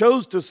and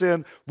chose to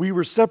sin, we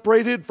were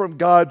separated from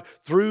God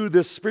through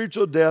this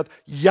spiritual death.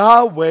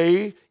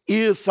 Yahweh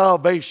is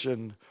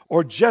salvation,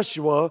 or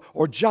Jeshua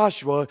or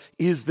Joshua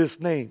is this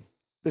name.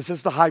 This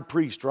is the high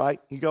priest,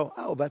 right? You go,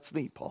 oh, that's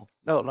neat, Paul.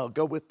 No,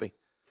 go with me.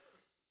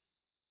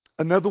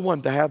 Another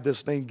one to have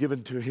this name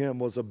given to him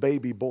was a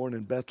baby born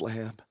in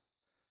Bethlehem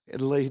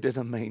and laid in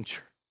a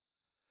manger.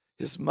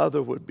 His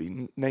mother would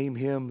name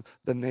him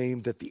the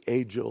name that the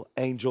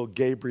angel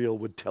Gabriel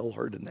would tell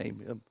her to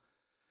name him.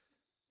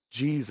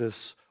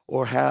 Jesus,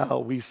 or how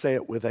we say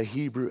it with a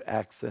Hebrew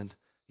accent,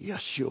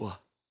 Yeshua.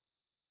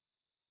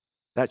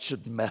 That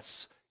should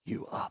mess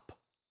you up.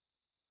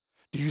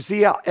 Do you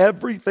see how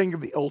everything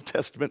in the Old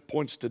Testament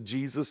points to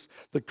Jesus,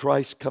 the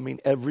Christ coming?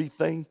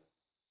 Everything.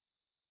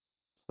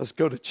 Let's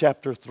go to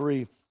chapter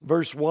 3,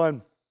 verse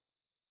 1.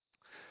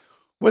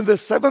 When the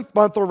 7th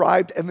month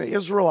arrived and the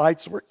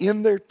Israelites were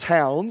in their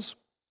towns,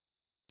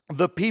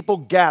 the people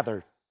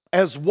gathered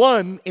as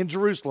one in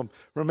Jerusalem.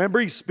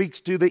 Remember, he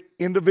speaks to the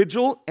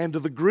individual and to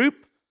the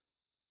group.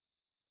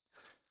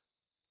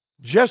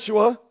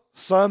 Jeshua,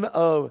 son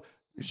of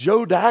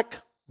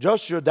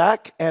Joshua,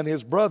 and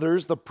his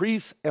brothers, the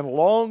priests, and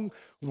along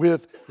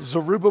with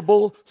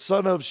Zerubbabel,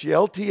 son of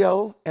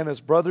Shealtiel, and his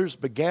brothers,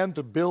 began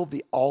to build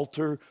the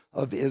altar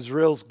of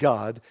Israel's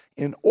God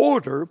in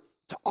order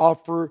to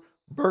offer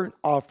burnt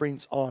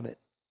offerings on it.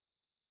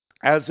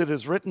 As it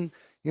is written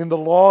in the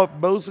law of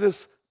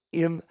Moses,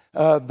 in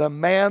the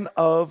man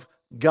of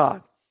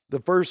God. The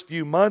first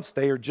few months,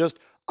 they are just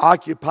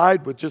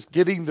occupied with just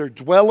getting their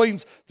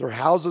dwellings, their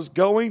houses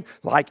going,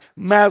 like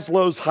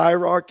Maslow's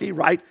hierarchy,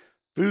 right?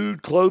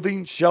 Food,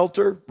 clothing,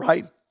 shelter,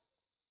 right?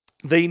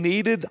 They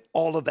needed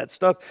all of that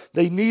stuff.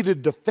 They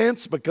needed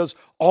defense because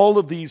all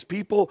of these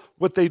people,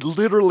 what they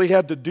literally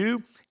had to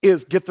do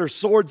is get their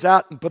swords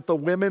out and put the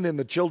women and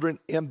the children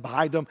in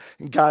behind them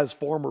and guys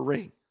form a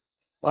ring.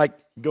 Like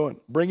going,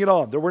 bring it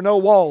on. There were no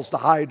walls to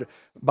hide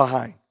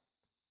behind.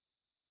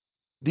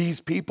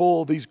 These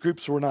people, these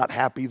groups were not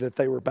happy that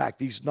they were back.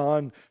 These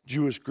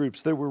non-Jewish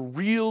groups. There was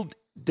real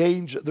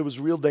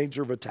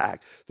danger of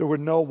attack. There were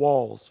no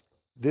walls.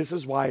 This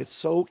is why it's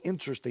so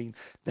interesting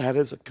that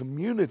as a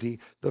community,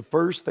 the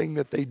first thing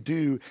that they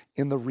do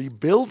in the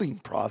rebuilding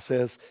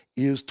process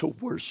is to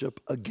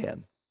worship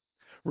again.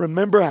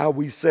 Remember how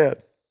we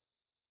said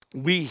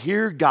we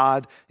hear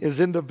God as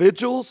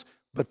individuals,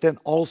 but then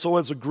also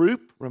as a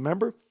group.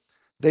 Remember?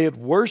 They had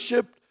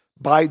worshiped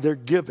by their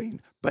giving,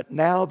 but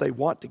now they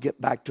want to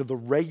get back to the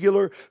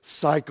regular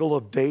cycle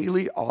of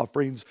daily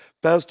offerings,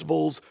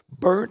 festivals,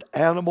 burnt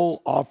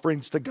animal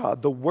offerings to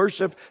God, the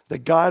worship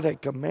that God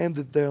had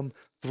commanded them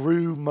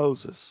through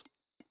Moses.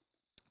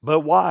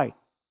 But why?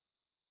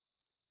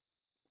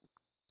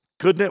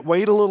 Couldn't it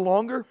wait a little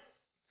longer?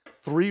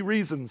 3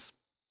 reasons.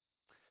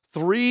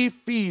 3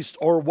 feasts,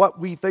 or what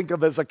we think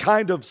of as a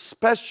kind of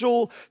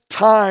special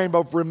time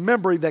of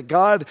remembering that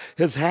God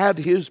has had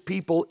his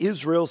people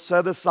Israel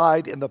set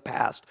aside in the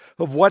past,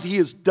 of what he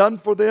has done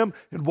for them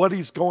and what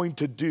he's going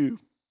to do,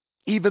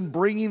 even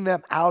bringing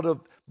them out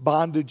of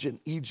bondage in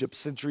Egypt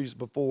centuries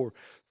before.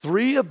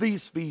 3 of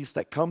these feasts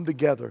that come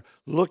together,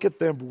 look at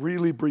them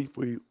really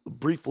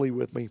briefly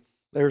with me.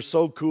 They're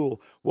so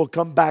cool. We'll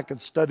come back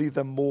and study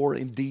them more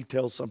in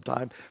detail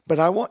sometime. But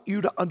I want you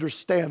to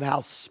understand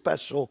how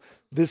special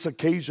this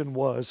occasion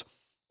was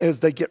as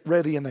they get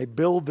ready and they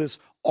build this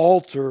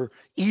altar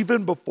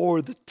even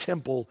before the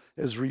temple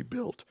is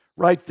rebuilt.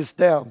 Write this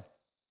down.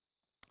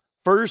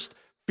 First,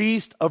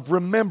 Feast of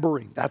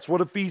Remembering. That's what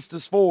a feast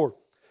is for.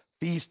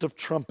 Feast of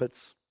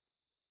Trumpets.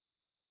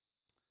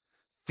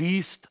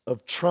 Feast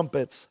of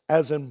Trumpets,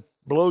 as in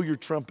blow your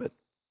trumpet.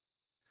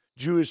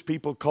 Jewish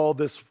people call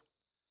this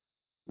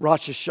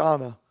Rosh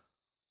Hashanah,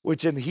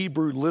 which in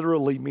Hebrew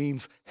literally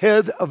means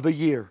head of the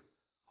year,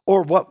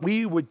 or what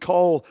we would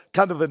call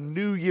kind of a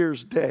New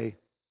Year's Day.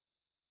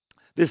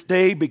 This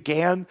day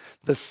began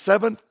the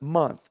 7th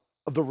month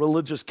of the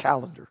religious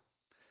calendar.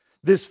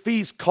 This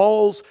feast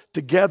calls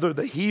together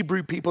the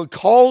Hebrew people,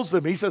 calls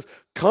them. He says,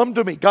 come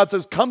to me. God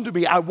says, come to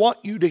me. I want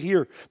you to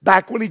hear.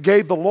 Back when he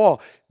gave the law,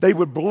 they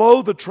would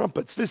blow the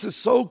trumpets. This is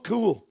so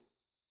cool.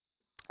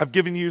 I've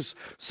given you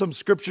some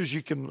scriptures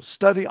you can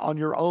study on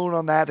your own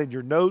on that in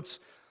your notes.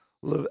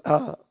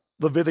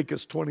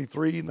 Leviticus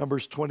 23,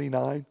 Numbers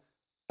 29,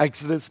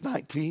 Exodus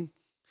 19.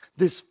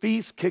 This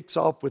feast kicks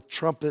off with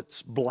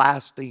trumpets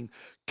blasting,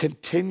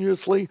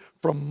 continuously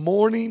from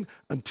morning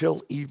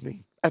until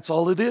evening. That's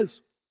all it is.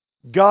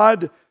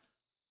 God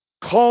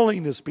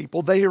calling his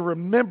people. They are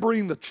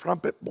remembering the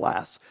trumpet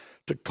blast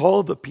to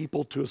call the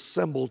people to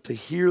assemble to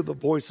hear the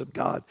voice of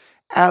God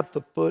at the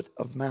foot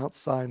of Mount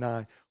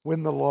Sinai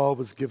when the law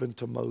was given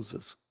to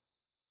Moses.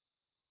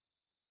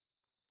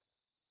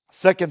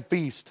 Second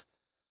feast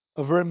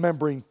of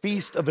remembering,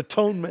 Feast of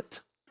Atonement.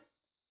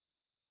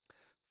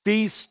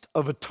 Feast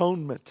of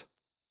Atonement.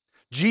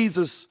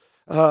 Jesus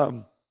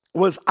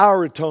was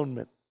our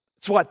atonement.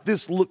 It's what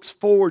this looks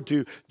forward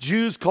to.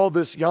 Jews call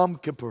this Yom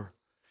Kippur.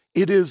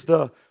 It is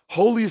the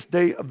holiest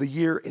day of the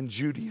year in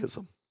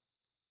Judaism.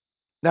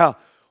 Now,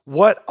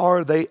 what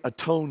are they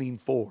atoning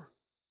for?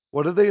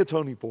 What are they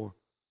atoning for?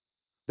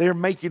 They are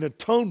making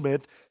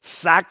atonement,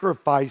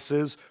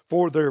 sacrifices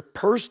for their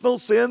personal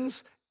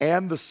sins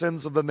and the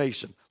sins of the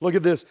nation. Look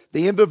at this,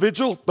 the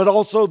individual, but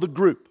also the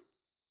group.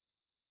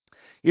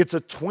 It's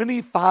a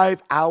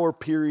 25-hour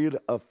period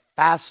of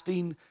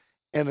fasting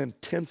and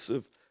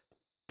intensive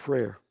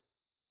prayer.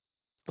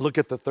 Look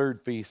at the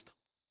third feast.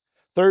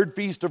 Third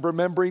feast of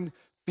remembering,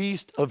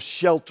 Feast of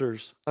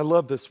Shelters. I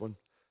love this one.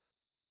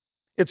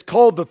 It's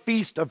called the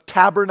Feast of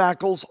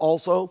Tabernacles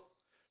also.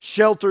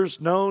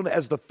 Shelters known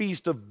as the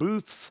Feast of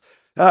Booths.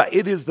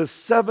 It is the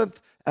seventh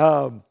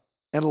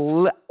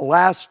and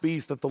last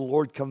feast that the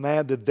Lord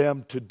commanded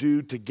them to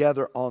do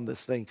together on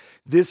this thing.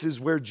 This is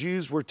where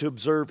Jews were to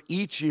observe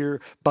each year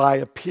by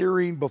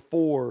appearing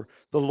before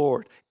the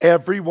Lord.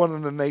 Everyone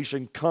in the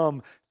nation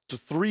come to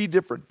 3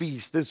 different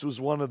feasts. This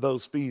was one of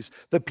those feasts.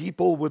 The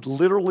people would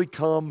literally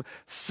come,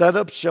 set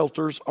up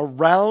shelters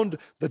around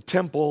the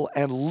temple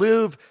and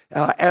live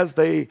as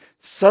they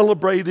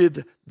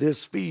celebrated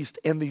this feast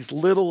in these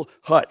little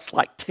huts,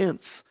 like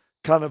tents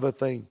kind of a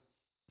thing.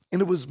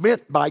 And it was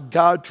meant by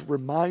God to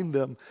remind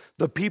them,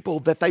 the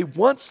people, that they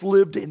once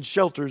lived in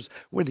shelters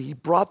when he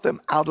brought them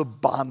out of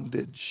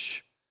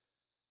bondage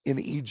in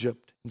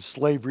Egypt, in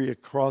slavery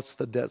across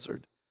the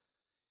desert.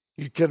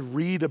 You can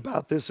read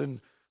about this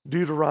in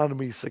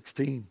Deuteronomy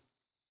 16.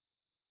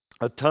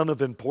 A ton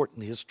of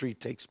important history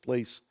takes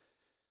place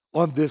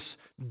on this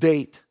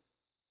date.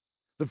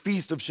 The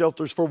Feast of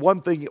Shelters, for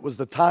one thing, it was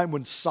the time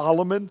when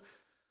Solomon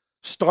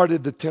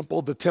started the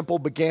temple. The temple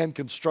began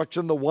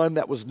construction. The one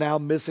that was now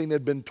missing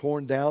had been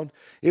torn down.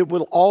 It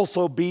will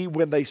also be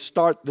when they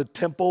start the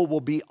temple, will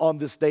be on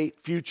this date.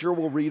 Future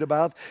we'll read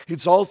about.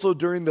 It's also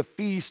during the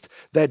feast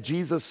that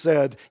Jesus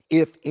said,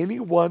 if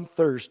anyone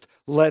thirst,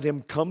 let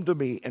him come to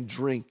me and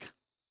drink.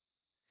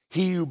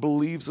 He who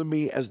believes in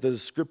me, as the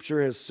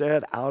scripture has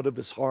said, out of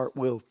his heart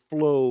will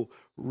flow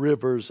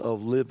rivers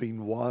of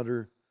living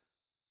water.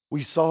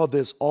 We saw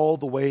this all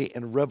the way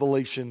in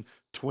Revelation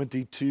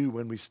 22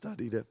 when we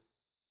studied it.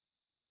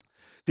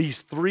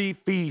 These 3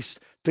 feasts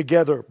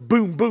together,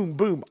 boom, boom,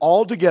 boom,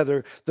 all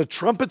together. The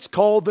trumpets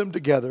call them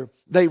together.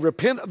 They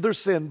repent of their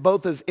sin,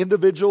 both as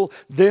individual,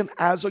 then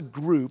as a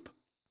group,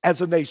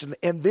 as a nation.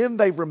 And then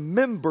they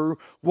remember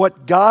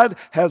what God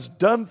has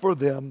done for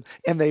them,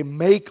 and they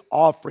make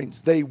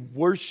offerings. They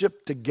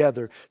worship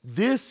together.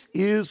 This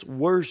is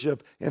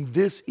worship, and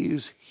this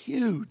is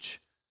huge.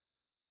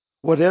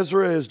 What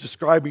Ezra is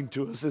describing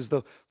to us is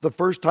the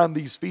first time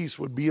these feasts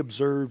would be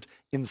observed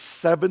in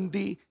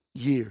 70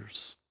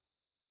 years.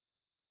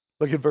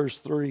 Look at verse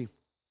 3.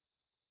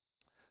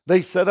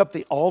 They set up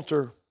the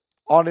altar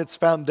on its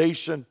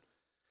foundation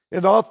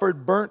and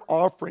offered burnt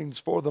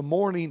offerings for the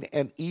morning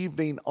and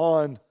evening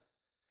on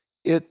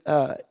it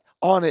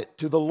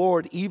to the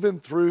Lord, even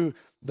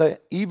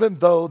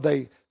though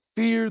they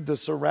feared the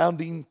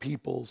surrounding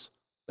peoples.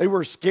 They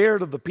were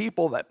scared of the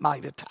people that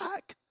might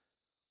attack.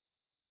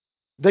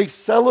 They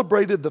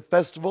celebrated the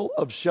festival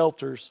of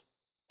shelters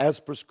as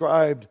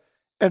prescribed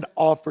and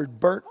offered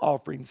burnt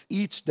offerings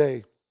each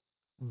day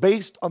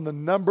based on the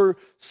number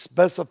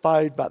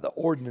specified by the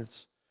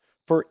ordinance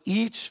for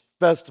each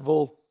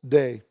festival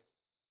day.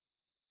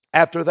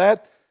 After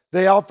that,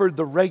 they offered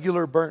the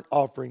regular burnt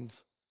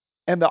offerings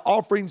and the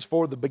offerings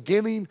for the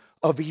beginning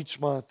of each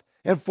month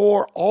and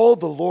for all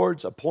the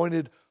Lord's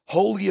appointed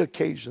holy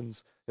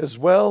occasions, as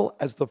well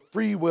as the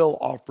free will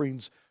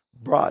offerings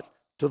brought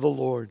to the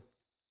Lord.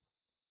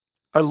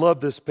 I love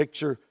this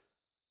picture.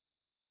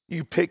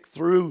 You pick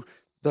through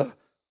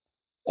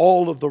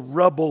all of the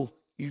rubble,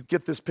 you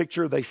get this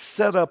picture. They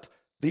set up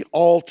the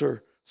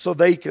altar so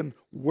they can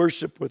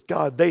worship with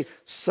God. They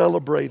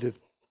celebrated.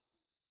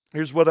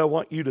 Here's what I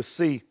want you to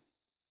see.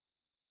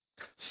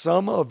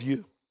 Some of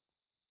you,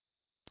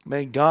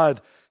 man,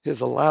 God has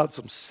allowed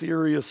some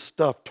serious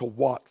stuff to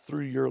walk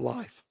through your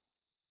life.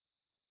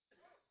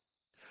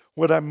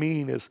 What I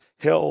mean is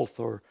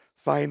health or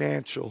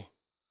financial,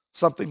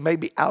 something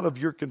maybe out of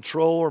your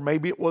control, or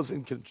maybe it was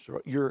in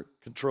your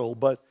control,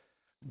 but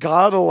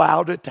God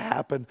allowed it to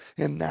happen,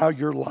 and now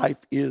your life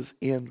is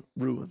in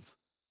ruins.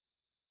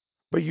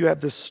 But you have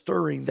this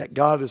stirring that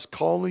God is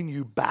calling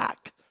you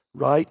back,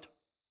 right?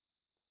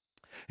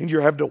 And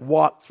you're having to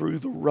walk through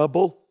the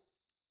rubble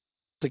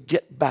to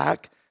get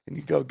back, and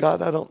you go,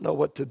 God, I don't know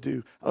what to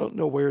do. I don't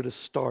know where to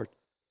start.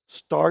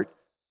 Start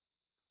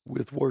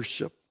with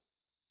worship.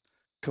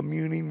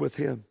 communing with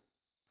Him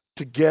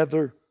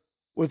together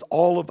with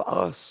all of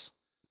us.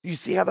 Do you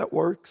see how that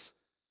works?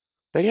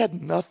 They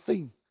had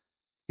nothing.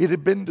 It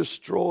had been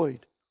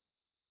destroyed.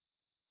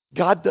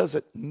 God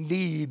doesn't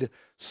need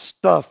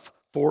stuff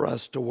for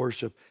us to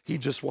worship. He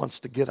just wants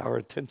to get our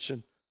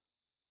attention.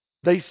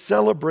 They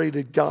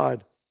celebrated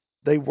God.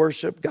 They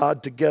worshiped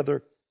God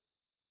together.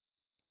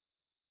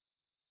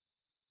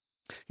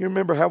 You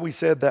remember how we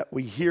said that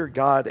we hear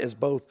God as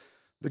both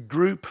the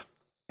group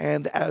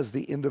and as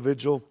the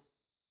individual?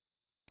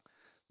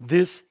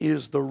 This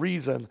is the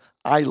reason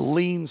I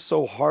lean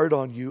so hard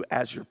on you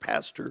as your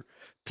pastor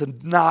to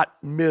not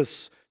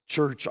miss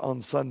church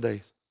on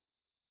Sundays.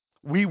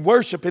 We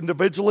worship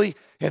individually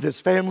and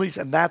as families,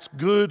 and that's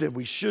good, and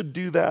we should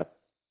do that.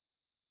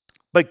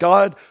 But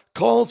God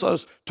calls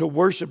us to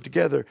worship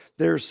together.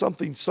 There's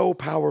something so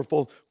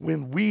powerful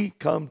when we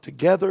come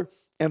together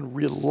and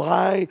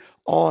rely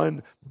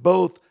on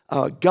both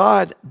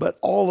God, but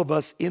all of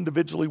us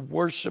individually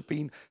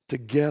worshiping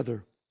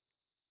together.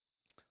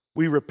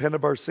 We repent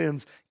of our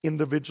sins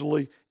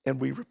individually, and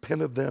we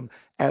repent of them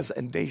as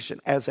a nation,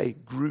 as a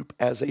group,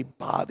 as a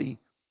body.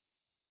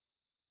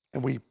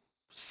 And we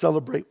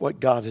celebrate what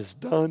God has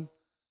done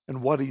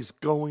and what He's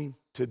going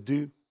to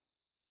do.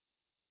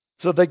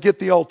 So they get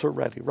the altar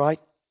ready, right?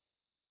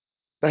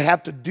 They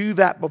have to do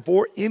that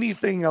before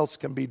anything else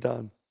can be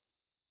done.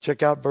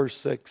 Check out verse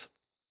 6.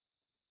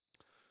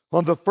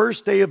 On the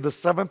first day of the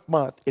 7th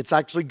month, it's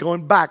actually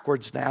going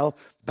backwards now,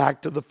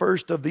 back to the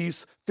first of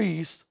these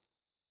feasts,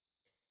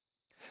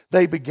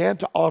 they began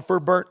to offer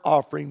burnt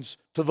offerings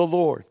to the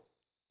Lord,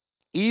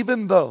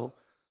 even though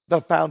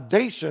the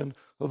foundation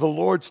of the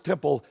Lord's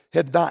temple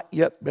had not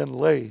yet been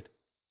laid.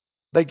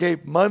 They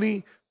gave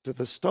money to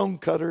the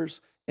stonecutters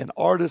and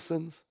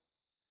artisans,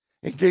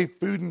 and gave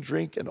food and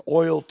drink and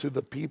oil to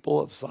the people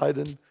of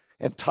Sidon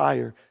and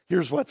Tyre.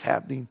 Here's what's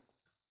happening.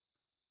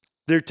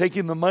 They're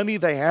taking the money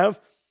they have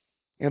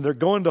and they're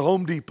going to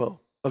Home Depot.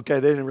 Okay,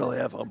 they didn't really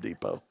have Home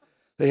Depot.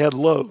 They had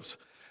Lowe's.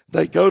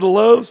 They go to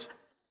Lowe's.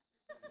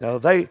 Now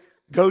they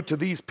go to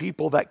these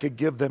people that could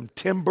give them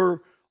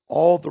timber,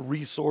 all the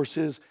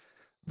resources.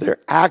 They're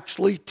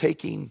actually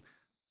taking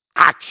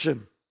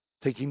action,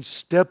 taking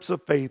steps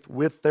of faith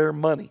with their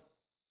money.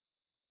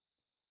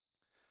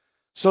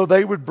 So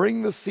they would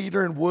bring the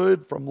cedar and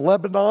wood from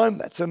Lebanon,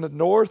 that's in the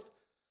north,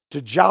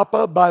 to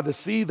Joppa by the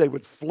sea. They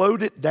would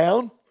float it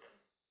down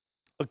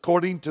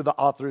according to the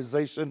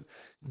authorization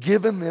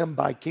given them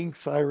by King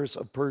Cyrus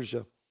of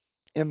Persia.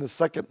 In the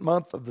 2nd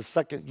month of the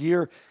 2nd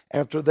year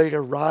after they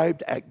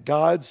arrived at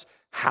God's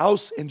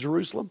house in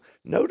Jerusalem,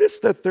 notice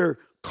that they're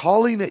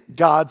calling it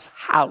God's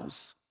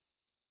house,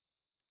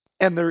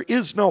 and there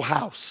is no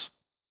house.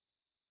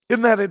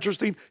 Isn't that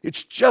interesting?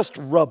 It's just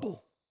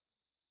rubble.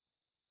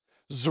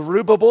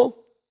 Zerubbabel,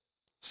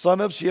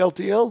 son of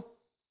Shealtiel,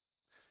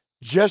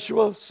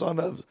 Jeshua, son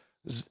of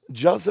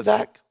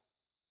Jozadak,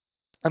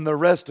 and the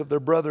rest of their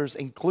brothers,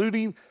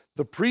 including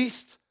the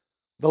priests,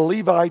 the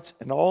Levites,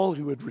 and all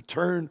who had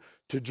returned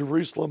to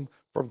Jerusalem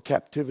from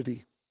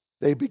captivity.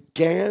 They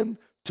began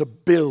to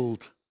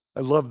build. I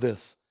love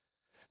this.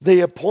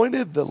 They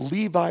appointed the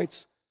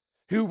Levites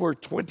who were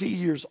 20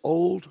 years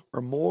old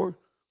or more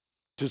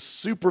to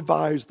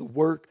supervise the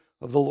work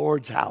of the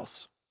Lord's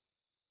house.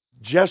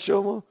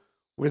 Jeshua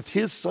with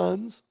his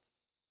sons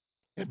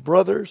and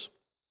brothers,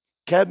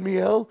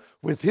 Kadmiel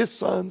with his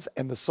sons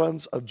and the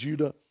sons of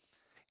Judah,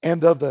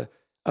 and of the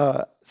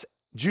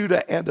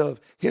Judah and of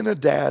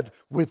Henadad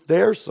with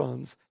their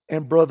sons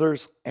and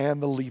brothers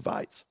and the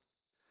Levites,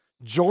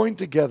 joined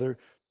together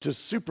to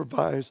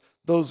supervise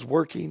those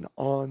working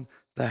on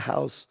the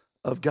house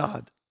of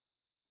God.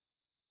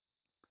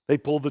 They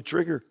pulled the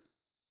trigger.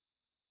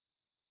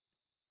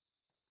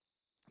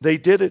 They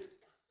did it.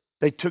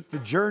 They took the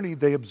journey.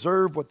 They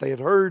observed what they had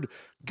heard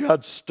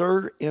God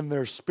stir in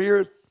their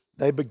spirit.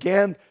 They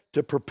began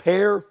to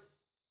prepare.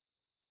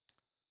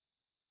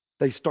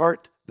 They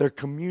start their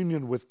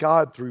communion with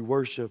God through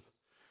worship.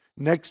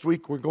 Next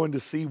week, we're going to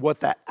see what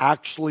that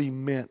actually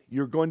meant.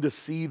 You're going to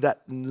see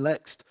that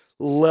next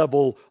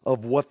level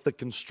of what the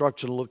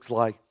construction looks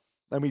like.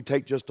 Let me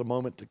take just a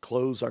moment to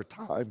close our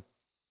time.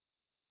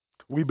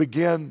 We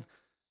began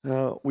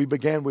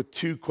with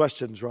 2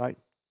 questions, right?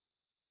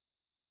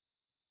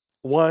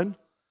 1,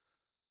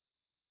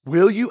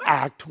 will you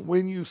act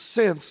when you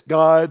sense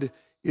God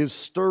is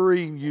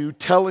stirring you,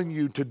 telling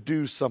you to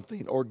do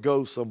something or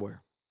go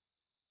somewhere?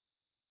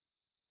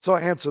 So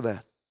answer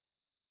that.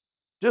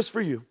 Just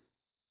for you.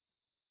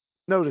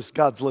 Notice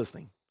God's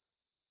listening.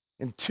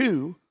 And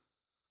 2,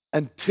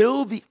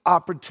 until the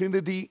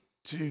opportunity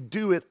to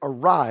do it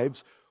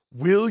arrives,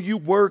 will you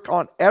work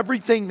on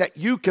everything that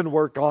you can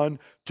work on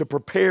to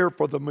prepare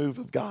for the move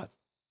of God?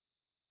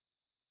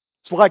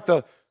 It's like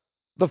the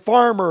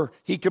farmer,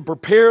 he can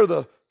prepare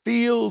the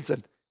fields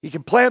and he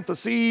can plant the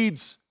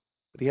seeds,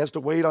 but he has to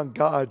wait on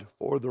God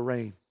for the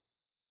rain.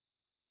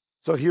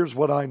 So here's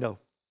what I know.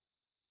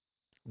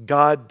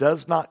 God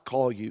does not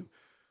call you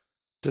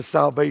to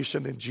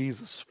salvation in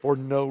Jesus for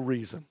no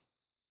reason.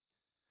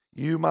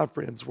 You, my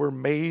friends, were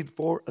made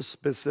for a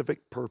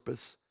specific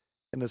purpose,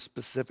 in a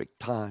specific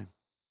time.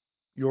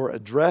 Your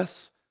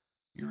address,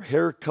 your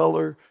hair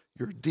color,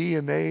 your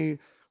DNA,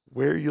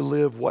 where you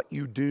live, what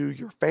you do,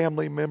 your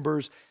family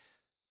members.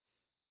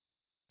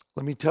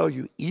 Let me tell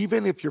you,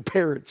 even if your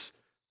parents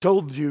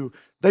told you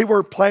they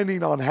weren't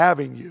planning on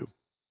having you,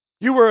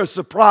 you were a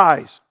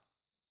surprise.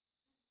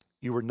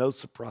 You were no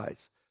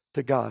surprise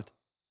to God.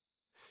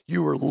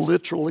 You were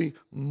literally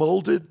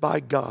molded by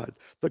God,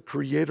 the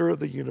creator of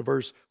the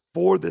universe,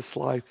 for this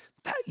life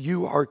that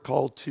you are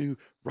called to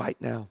right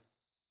now.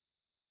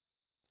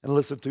 And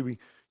listen to me,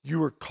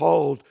 you are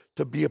called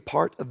to be a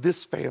part of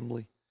this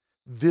family,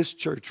 this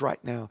church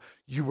right now.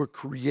 You were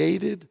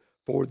created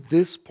for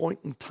this point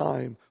in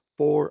time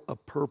for a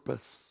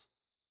purpose.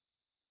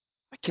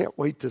 I can't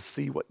wait to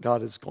see what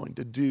God is going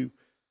to do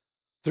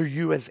through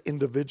you as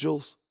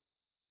individuals.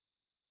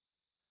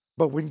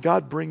 But when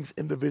God brings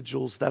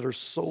individuals that are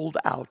sold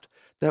out,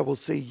 that will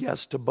say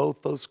yes to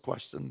both those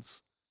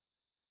questions,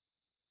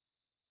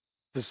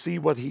 to see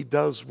what he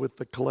does with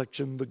the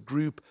collection, the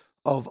group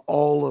of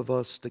all of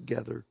us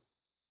together,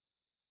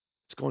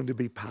 it's going to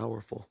be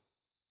powerful.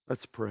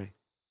 Let's pray.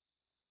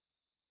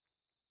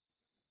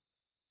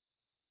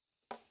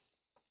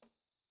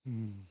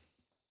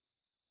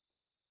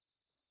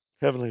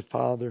 Heavenly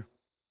Father,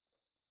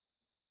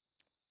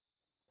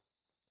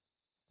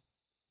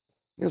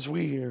 as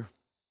we are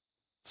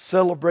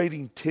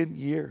celebrating 10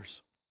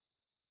 years,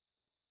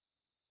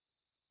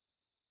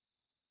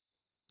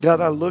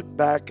 God, I look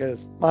back at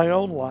my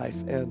own life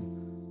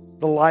and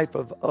the life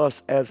of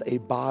us as a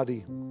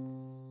body.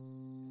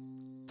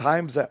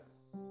 Times that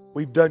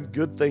we've done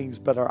good things,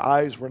 but our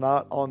eyes were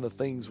not on the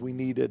things we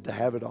needed to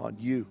have it on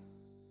you.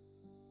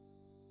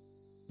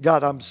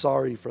 God, I'm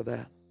sorry for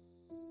that.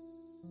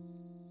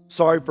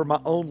 Sorry for my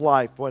own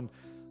life when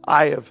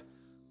I have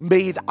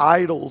made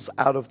idols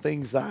out of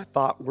things that I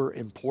thought were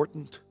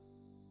important,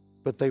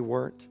 but they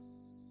weren't.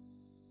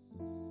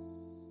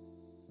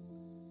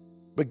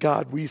 But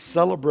God, we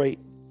celebrate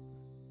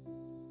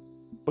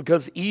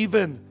because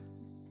even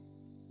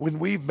when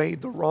we've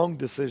made the wrong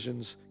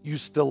decisions, you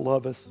still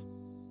love us.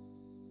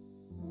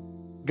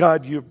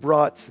 God, you've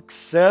brought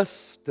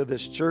success to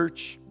this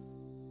church,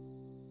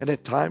 and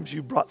at times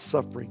you've brought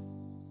suffering.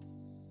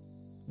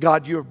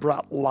 God, you have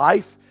brought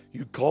life.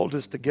 You called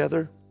us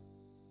together.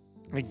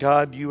 And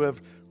God, you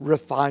have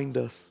refined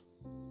us.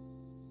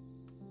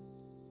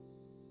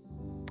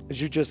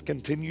 As you just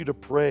continue to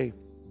pray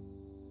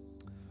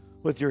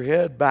with your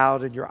head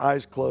bowed and your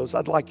eyes closed,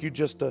 I'd like you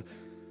just to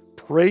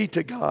pray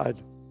to God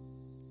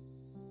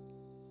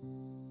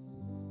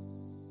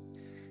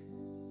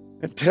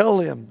and tell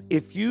him,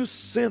 if you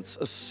sense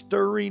a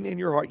stirring in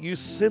your heart, you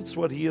sense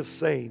what he is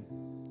saying.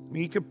 I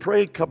mean, you can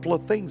pray a couple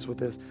of things with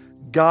this.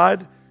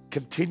 God,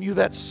 continue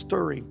that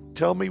stirring.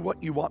 Tell me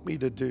what you want me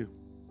to do.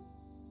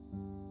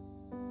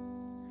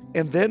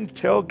 And then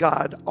tell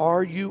God,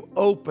 are you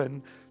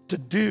open to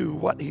do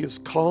what he is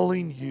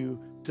calling you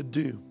to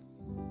do?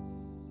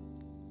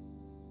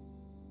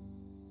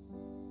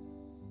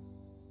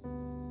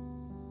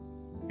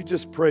 You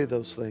just pray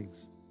those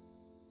things.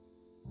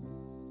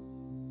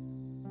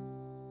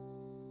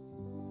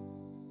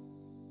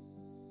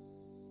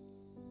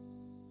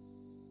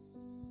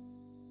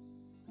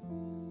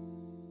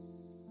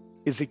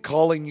 Is he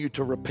calling you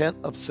to repent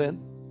of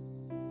sin?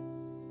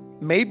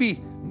 Maybe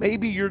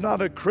you're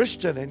not a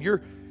Christian and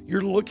you're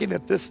looking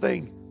at this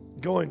thing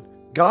going,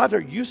 God,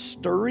 are you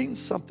stirring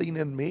something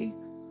in me?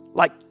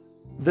 Like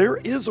there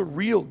is a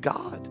real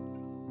God.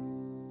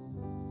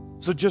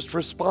 So just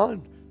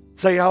respond.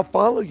 Say, I'll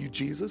follow you,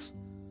 Jesus.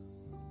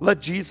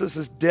 Let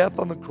Jesus' death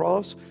on the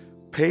cross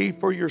pay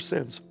for your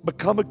sins.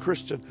 Become a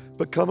Christian.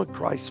 Become a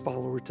Christ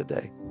follower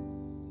today.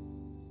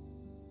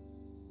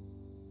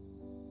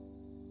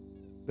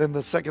 Then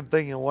the second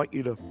thing I want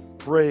you to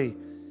pray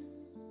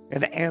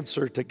and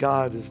answer to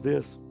God is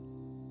this.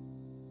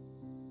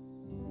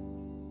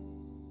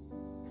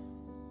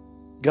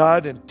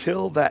 God,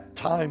 until that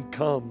time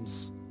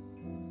comes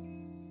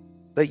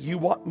that you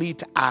want me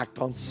to act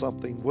on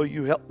something, will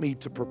you help me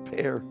to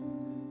prepare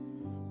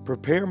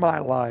my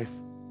life?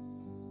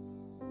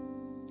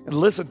 And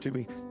listen to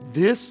me,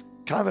 this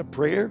kind of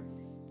prayer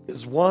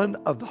is one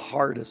of the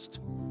hardest.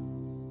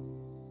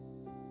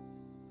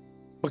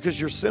 Because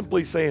you're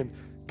simply saying,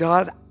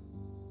 God,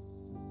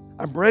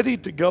 I'm ready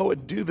to go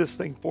and do this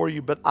thing for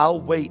you, but I'll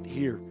wait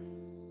here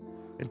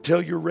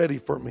until you're ready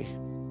for me.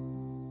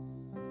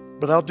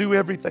 But I'll do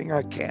everything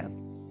I can.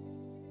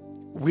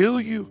 Will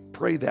you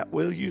pray that?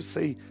 Will you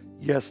say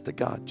yes to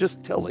God?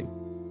 Just tell him.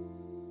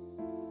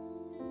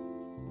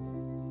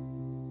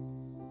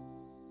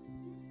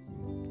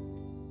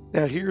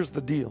 Now here's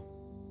the deal.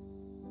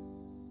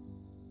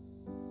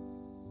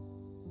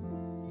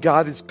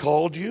 God has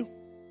called you.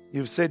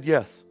 You've said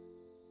yes.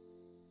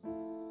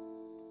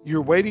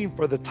 You're waiting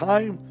for the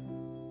time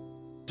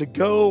to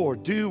go or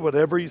do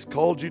whatever he's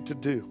called you to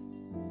do.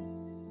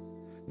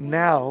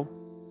 Now,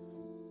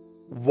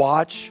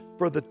 watch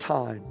for the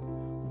time.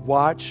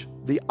 Watch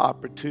the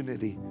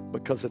opportunity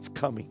because it's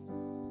coming.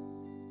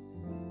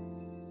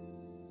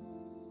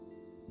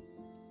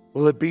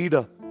 Will it be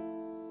to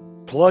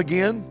plug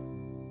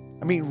in.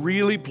 I mean,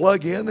 really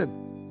plug in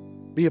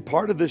and be a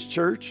part of this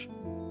church.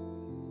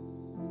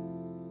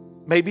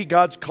 Maybe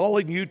God's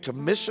calling you to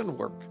mission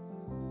work.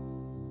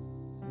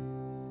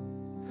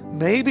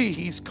 Maybe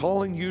He's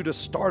calling you to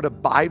start a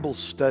Bible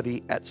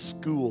study at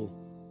school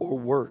or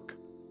work.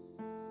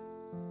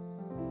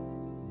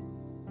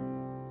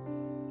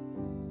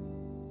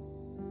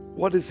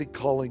 What is He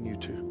calling you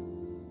to?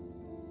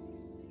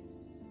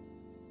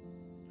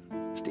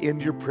 Just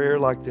end your prayer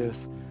like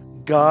this.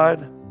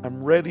 God,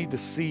 I'm ready to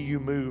see you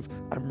move.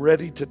 I'm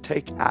ready to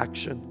take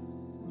action.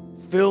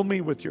 Fill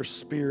me with your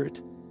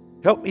Spirit.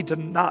 Help me to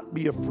not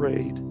be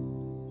afraid.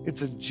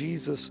 It's in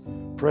Jesus'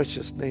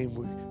 precious name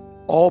we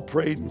all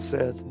prayed and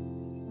said,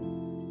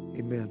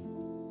 amen.